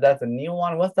that? That's a new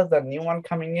one. What's that? The new one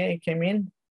coming in? It came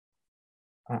in.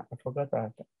 I forgot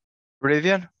that.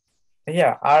 Rivian?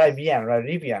 Yeah, Rivian,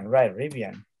 right?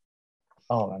 Rivian.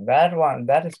 Oh, and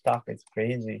that stock is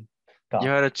crazy. You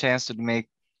had a chance to make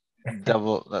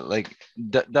double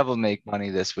make money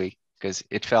this week because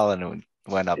it fell and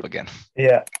went up again.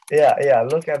 Yeah.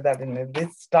 Look at that.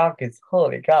 This stock is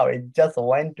holy cow. It just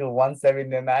went to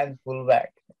 179, pull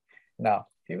back. Now,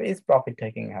 is profit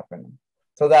taking happening.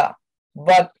 So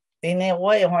but in a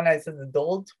way, when I said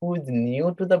those who is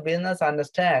new to the business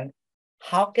understand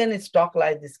how can a stock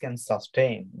like this can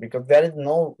sustain, because there is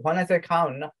no, when I say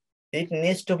count, it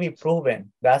needs to be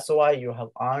proven. That's why you have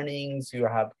earnings, you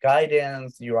have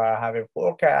guidance, you have a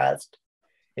forecast.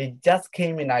 It just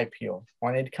came in IPO.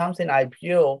 When it comes in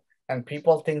IPO and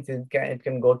people think it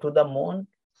can go to the moon,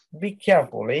 be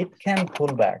careful. It can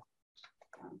pull back.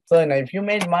 So if you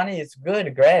made money, it's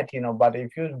good, great, but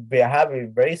if you have a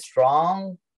very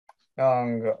strong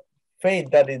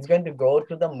faith that it's going to go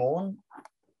to the moon,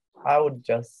 I would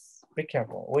just be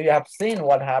careful. We have seen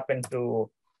what happened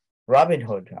to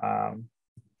UrbanHood.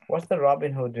 What's the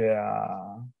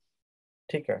UrbanHood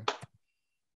ticker?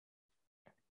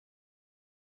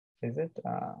 Is it?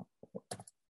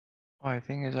 I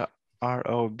think it's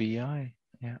ROBI.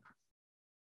 Yeah.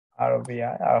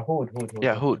 ROBI, Hood.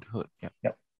 Yeah, Hood. Yeah.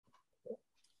 Yep.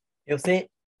 You see,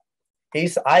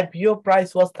 its IPO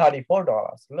price was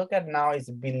 $34. Look at now, it's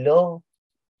below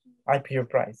IPO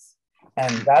price.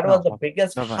 And that was the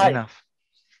biggest hype. Enough.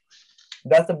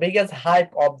 That's the biggest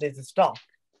hype of this stock.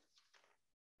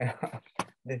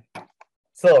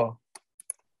 So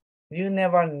you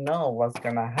never know what's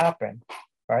gonna happen,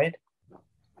 right?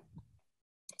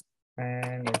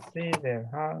 And let's see there,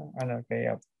 huh? And okay,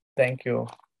 yeah. Thank you,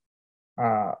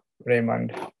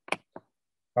 Raymond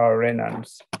or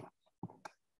Reynolds.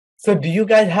 So do you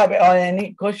guys have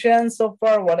any questions so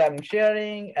far what I'm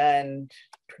sharing? And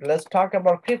let's talk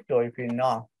about crypto if you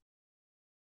know.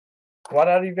 What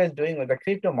are you guys doing with the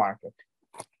crypto market?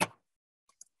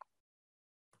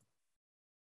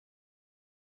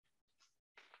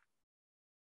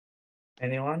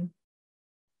 Anyone?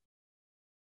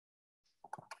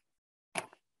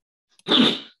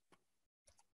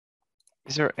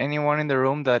 Is there anyone in the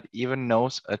room that even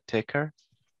knows a ticker?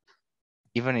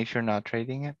 Even if you're not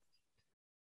trading it?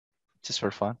 Just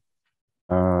for fun.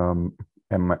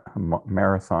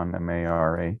 Marathon,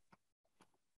 M-A-R-A.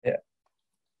 Yeah.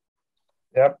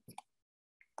 Yep.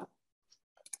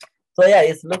 So yeah,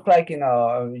 it looks like, you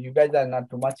know, you guys are not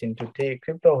too much into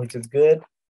crypto, which is good.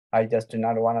 I just do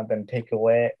not want to then take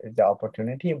away the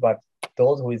opportunity, but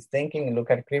those who is thinking, look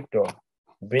at crypto.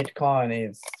 Bitcoin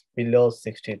is below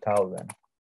 60,000.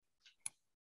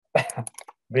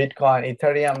 Bitcoin,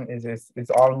 Ethereum is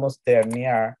almost there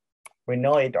near. We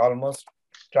know it almost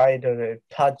tried to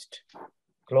touched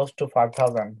close to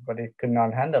 5,000, but it could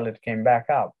not handle it, came back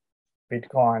up.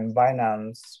 Bitcoin,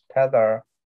 Binance, Tether,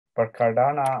 but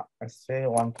Cardano is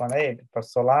still 1.8. But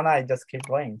Solana, I just keep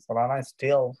going. Solana is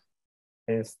still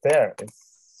there.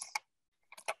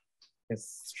 It's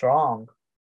strong.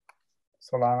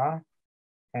 Solana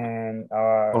and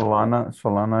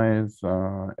Solana is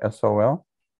SOL.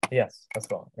 Yes, as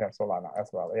well. Yeah, Solana as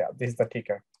well. Yeah, this is the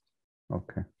ticker.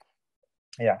 Okay.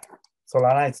 Yeah,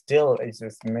 Solana is still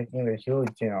just making the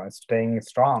huge, you know, staying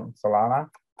strong. Solana,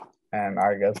 and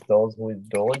I guess those who is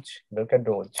Doge, look at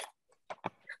Doge.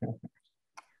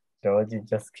 Doge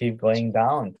just keep going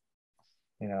down.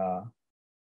 You know,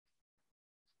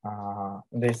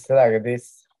 this like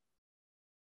this.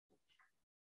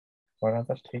 What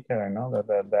other ticker? I know that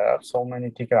there are so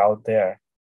many ticker out there,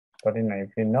 but you know,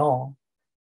 if you know,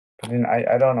 but then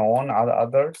I don't own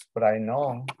others, but I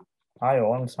know I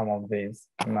own some of these.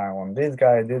 And I own this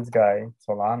guy,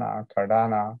 Solana,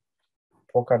 Cardano,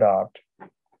 Polkadot,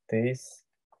 this,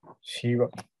 Shiba.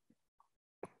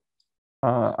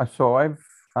 So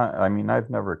I mean, I've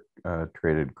never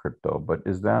traded crypto, but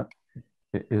is that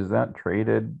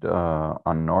traded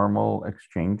on normal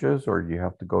exchanges, or do you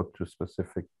have to go to a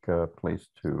specific place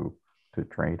to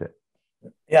trade it?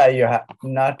 Yeah, you have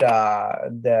not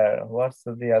there. What's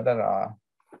the other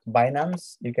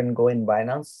Binance? You can go in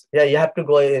Binance. Yeah, you have to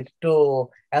go to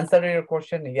answer your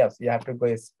question. Yes, you have to go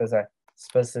a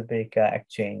specific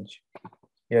exchange.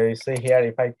 Here you see here,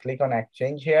 if I click on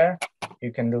exchange here,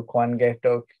 you can do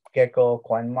CoinGecko,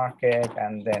 CoinMarket,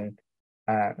 and then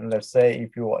let's say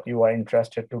if you are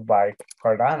interested to buy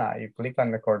Cardano, you click on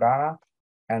the Cardano,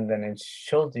 and then it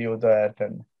shows you that,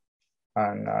 and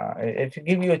if you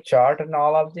give you a chart and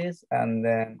all of this, and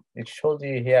then it shows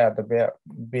you here at the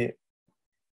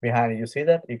behind. You see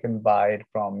that you can buy it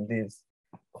from this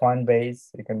Coinbase,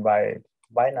 you can buy it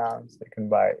Binance, you can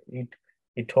buy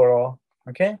eToro.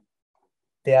 Okay,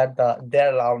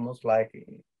 they're almost like.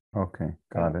 Okay,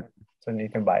 got it. So you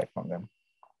can buy it from them.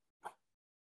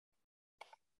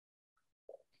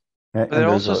 But there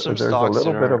are also some stocks a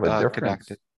little that bit of a are difference.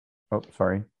 connected. Oh,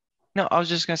 sorry. No, I was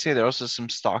just gonna say there are also some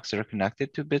stocks that are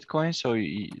connected to Bitcoin. So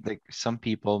like some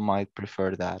people might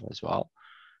prefer that as well.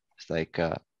 It's like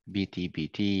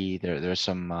BTBT. There's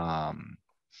some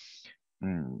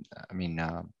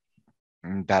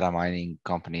data mining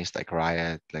companies like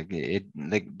Riot. Like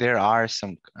there are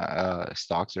some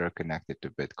stocks that are connected to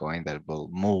Bitcoin that will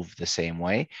move the same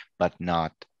way, but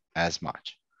not as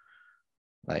much.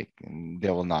 Like they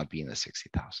will not be in the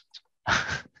 60,000.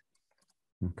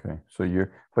 Okay, so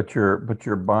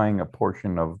you're buying a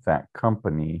portion of that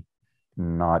company,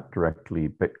 not directly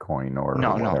Bitcoin or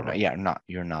whatever. No, yeah,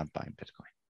 you're not buying Bitcoin.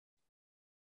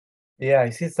 Yeah, I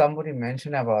see somebody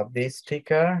mentioned about this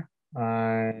ticker,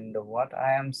 and what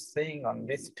I am seeing on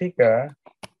this ticker,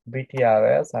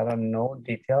 BTRS, I don't know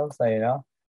details,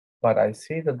 but I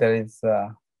see that there is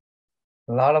a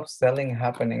lot of selling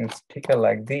happening ticker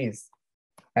like this.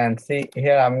 And see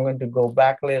here, I'm going to go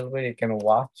back a little bit. You can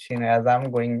watch, as I'm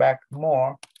going back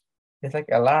more, It's like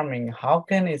alarming. How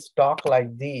can a stock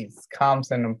like this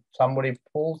comes and somebody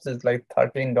pulls it like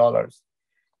 $13?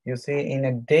 You see, in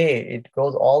a day, it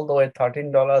goes all the way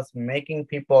 $13, making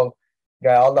people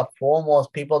get all the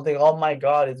foremost. People think, oh my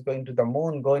God, it's going to the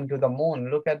moon, going to the moon.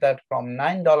 Look at that, from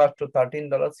 $9 to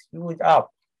 $13, huge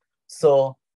up.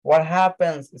 So what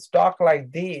happens, stock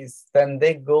like these, then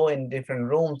they go in different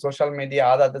rooms, social media,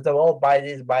 other, they say, oh, buy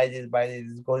this, buy this, buy this,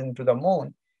 it's going to the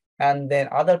moon. And then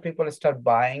other people start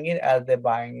buying it. As they're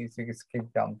buying it, it's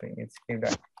keep dumping,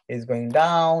 it's going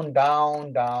down,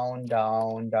 down, down,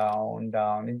 down, down,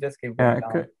 down. It just keeps going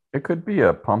down. It could be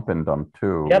a pump and dump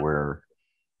too, Yep. where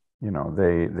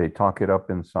they talk it up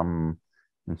in some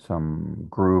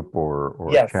group or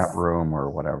Yes. chat room or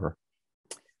whatever.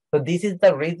 So this is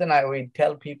the reason I will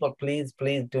tell people, please,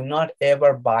 please do not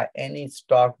ever buy any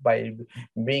stock by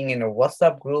being in a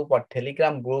WhatsApp group or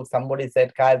Telegram group. Somebody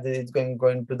said, Kyle, this is going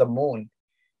to the moon.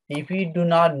 If you do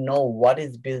not know what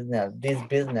is this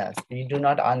business, you do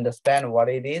not understand what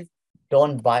it is,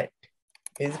 don't buy it.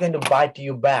 It's going to bite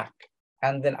you back.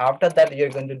 And then after that, you're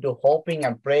going to do hoping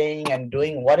and praying and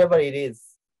doing whatever it is,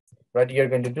 right? You're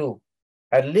going to do.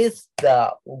 At least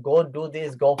go do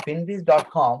this, go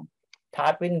finviz.com,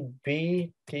 type in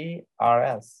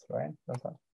BTRS, right?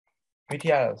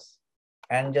 BTRS,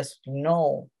 and just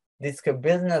know this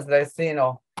business, let's say,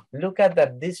 look at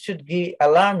that. This should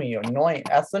alarm you, knowing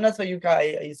as soon as you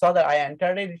saw that I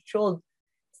entered it, it shows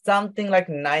something like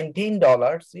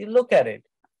 $19. You look at it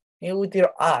with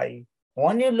your eye.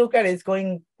 When you look at it, it's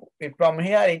going from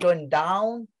here, it's going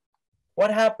down.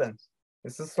 What happens?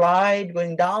 It's a slide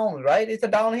going down, right? It's a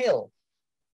downhill,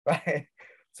 right?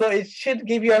 So it should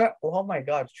give you oh my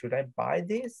God, should I buy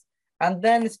this? And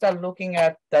then start looking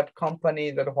at that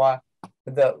company,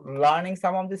 learning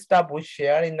some of the stuff we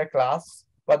share in the class,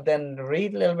 but then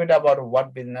read a little bit about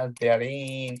what business they're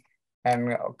in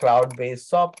and cloud-based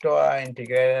software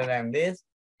integrated and this.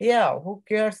 Yeah, who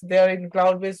cares? They're in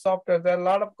cloud-based software. There are a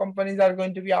lot of companies that are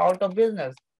going to be out of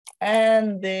business,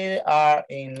 and they are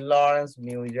in Lawrence,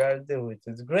 New Jersey, which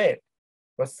is great,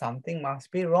 but something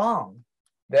must be wrong.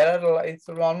 It's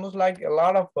almost like a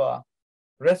lot of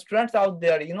restaurants out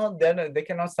there, they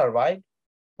cannot survive.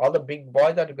 All the big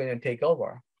boys are going to take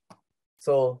over.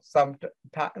 So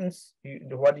sometimes,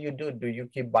 what do? Do you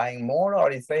keep buying more,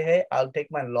 or you say, hey, I'll take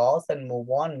my loss and move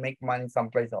on, make money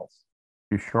someplace else?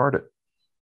 You short it.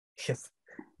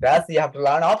 Yes, you have to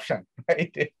learn option,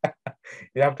 right?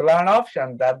 You have to learn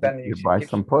option that then you buy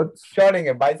some puts. Shorting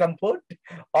it, buy some put,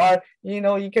 or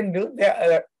you can do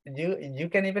you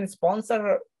can even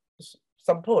sponsor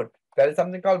some put. There is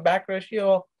something called back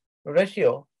ratio.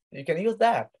 You can use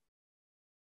that.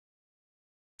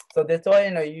 So that's why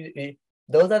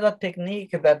those are the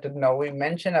technique that we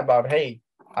mentioned about. Hey,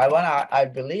 I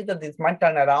believe that this might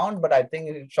turn around, but I think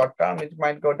in short term it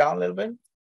might go down a little bit.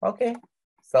 Okay,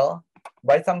 so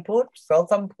buy some put, sell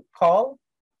some call,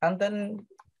 and then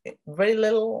very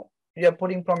little you're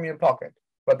putting from your pocket.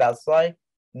 But that's why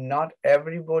not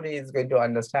everybody is going to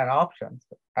understand options,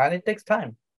 and it takes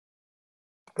time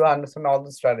to understand all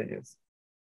the strategies.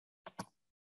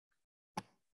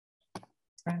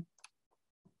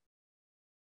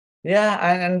 Yeah,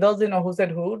 and those who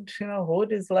said Hood,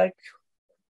 Hood is like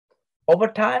over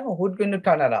time, Hood going to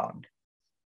turn around.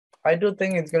 I do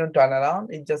think it's going to turn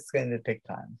around. It's just going to take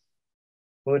time.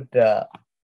 Hood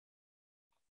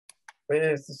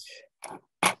it's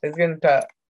going to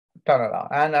turn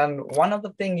around. And one of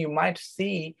the things you might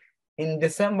see in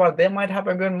December, they might have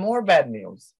even more bad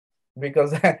news,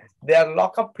 because their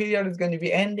lockup period is going to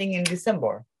be ending in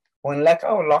December. When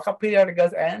lockup period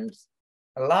ends,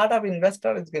 a lot of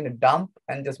investors is going to dump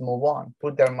and just move on,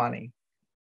 put their money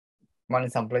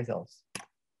someplace else.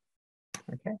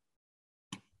 Okay.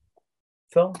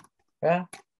 So, yeah,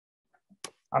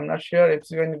 I'm not sure if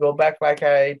it's going to go back like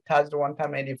I touched one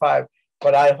time 85,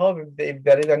 but I hope if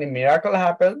there is any miracle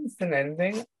happens in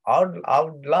anything, I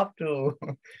would love to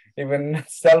even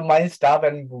sell my stuff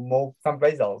and move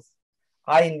someplace else.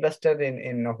 I invested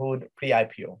in Hood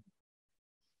pre-IPO.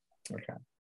 Okay.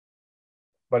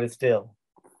 But it's still,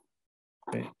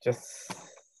 just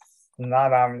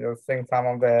not, I'm just saying some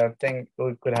of the things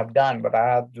we could have done, but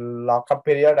I had lockup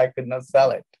period, I could not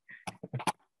sell it.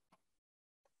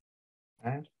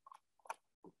 Right?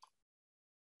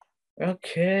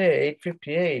 Okay,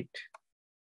 858.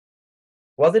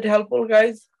 Was it helpful,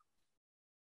 guys?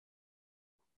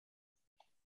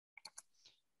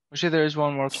 Actually, there is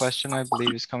one more question, I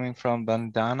believe, is coming from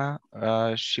Bandana.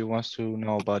 She wants to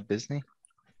know about Disney.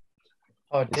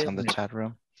 Oh, it's Disney. On the chat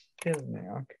room. Disney,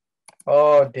 okay.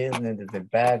 Oh, Disney is a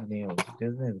bad news.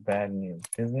 Disney is bad news.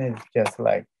 Disney is just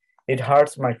like, it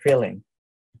hurts my feeling.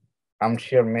 I'm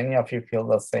sure many of you feel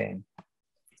the same.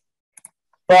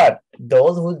 But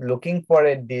those who's looking for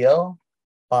a deal,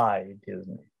 buy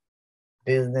Disney.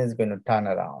 Disney is going to turn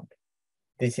around.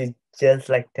 This is just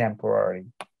like temporary.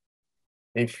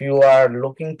 If you are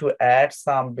looking to add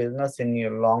some business in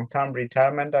your long-term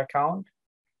retirement account,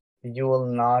 you will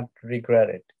not regret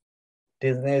it.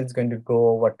 Disney is going to go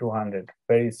over 200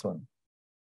 very soon.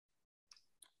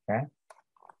 Okay.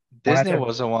 Disney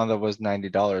was the one that was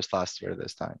 $90 last year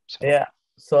this time. So. Yeah.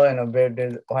 So,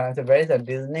 when I say very sad,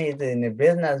 Disney is in a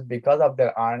business because of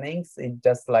their earnings. It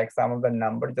just like some of the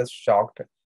numbers just shocked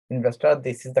investor.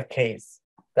 This is the case.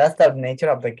 That's the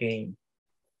nature of the game.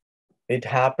 It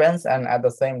happens, and at the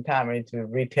same time, it's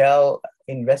retail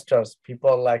investors,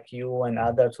 people like you and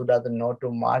others who doesn't know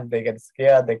too much. They get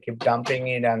scared. They keep dumping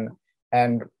it,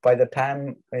 and by the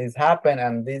time it's happened,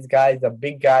 and these guys, the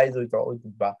big guys with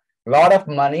a lot of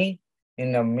money,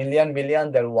 in a million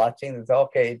billion, they're watching. It's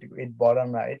okay. It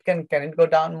bottom. It can it go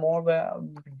down more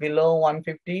below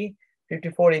 150,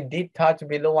 54? It did touch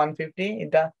below 150.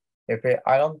 It does.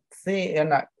 I don't see,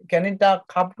 can it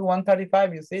come to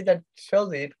 135? You see, that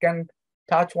shows it can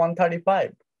touch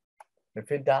 135.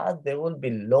 If it does, they will be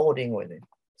loading with it.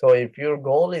 So if your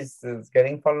goal is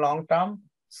getting for long term,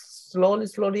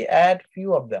 slowly add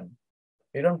few of them.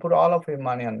 You don't put all of your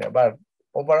money on there, but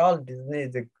overall, Disney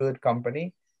is a good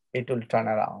company. It will turn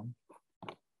around.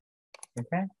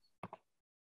 Okay.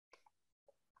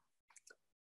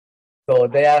 So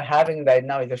they are having right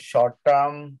now is a short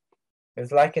term.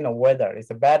 It's like in a weather. It's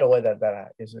a bad weather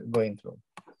that is going through.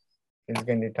 It's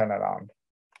going to turn around.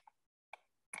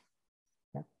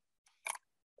 Okay.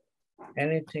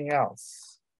 Anything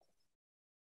else?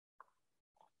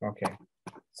 Okay.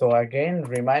 So again,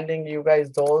 reminding you guys,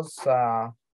 those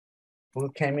who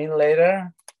came in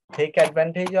later, take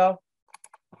advantage of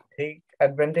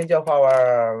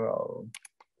our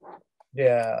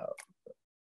the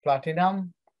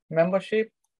Platinum membership.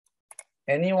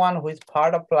 Anyone who is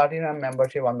part of Platinum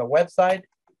membership on the website,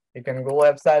 you can go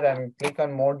website and click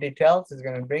on more details. It's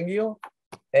going to bring you.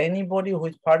 Anybody who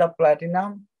is part of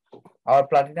Platinum, our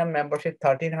Platinum membership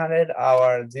 1300,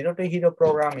 our Zero to Hero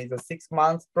program is a 6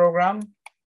 months program,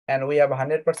 and we have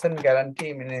 100%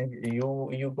 guarantee. Meaning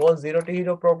you go Zero to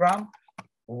Hero program,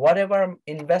 whatever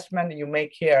investment you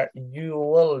make here, you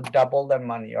will double the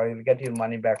money, or you'll get your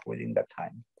money back within that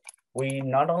time. We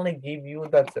not only give you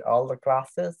all the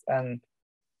classes and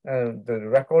the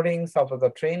recordings of the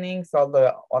trainings, on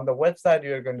the website,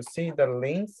 you're going to see the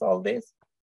links, all this,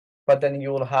 but then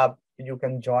you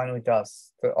can join with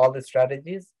us all the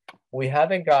strategies. We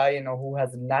have a guy, who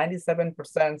has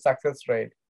 97% success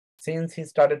rate since he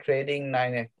started trading in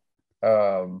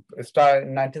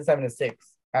 1976.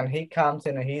 And he comes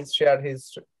in and he's shared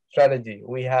his strategy.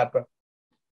 We have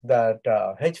that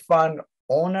hedge fund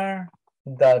owner,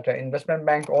 that investment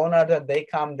bank owner, that they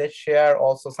come, they share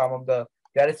also some of their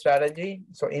strategy.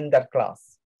 So in that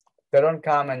class, they don't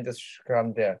come and just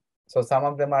come there. So some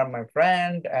of them are my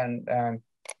friend, and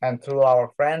through our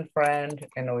friend,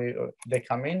 they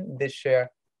come in, they share,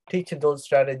 teach those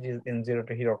strategies in Zero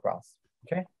to Hero class.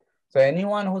 Okay. So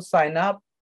anyone who sign up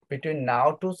between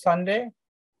now to Sunday,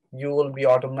 you will be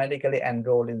automatically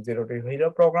enrolled in Zero to Hero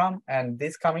program. And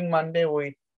this coming Monday,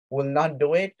 we will not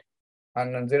do it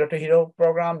on Zero to Hero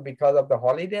program because of the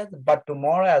holidays. But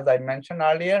tomorrow, as I mentioned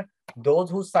earlier, those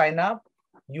who sign up,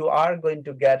 you are going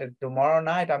to get it tomorrow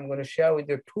night. I'm going to share with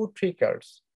you two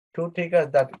triggers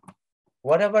that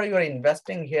whatever you're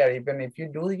investing here, even if you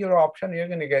do your option, you're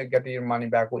going to get your money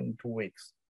back within 2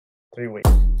 weeks, 3 weeks.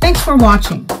 Thanks for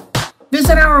watching.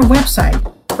 Visit our website,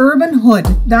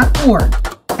 UrbanHood.org,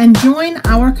 and join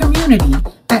our community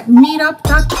at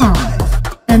meetup.com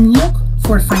and look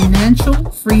for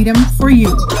financial freedom for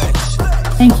you.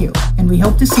 Thank you, and we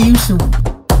hope to see you soon.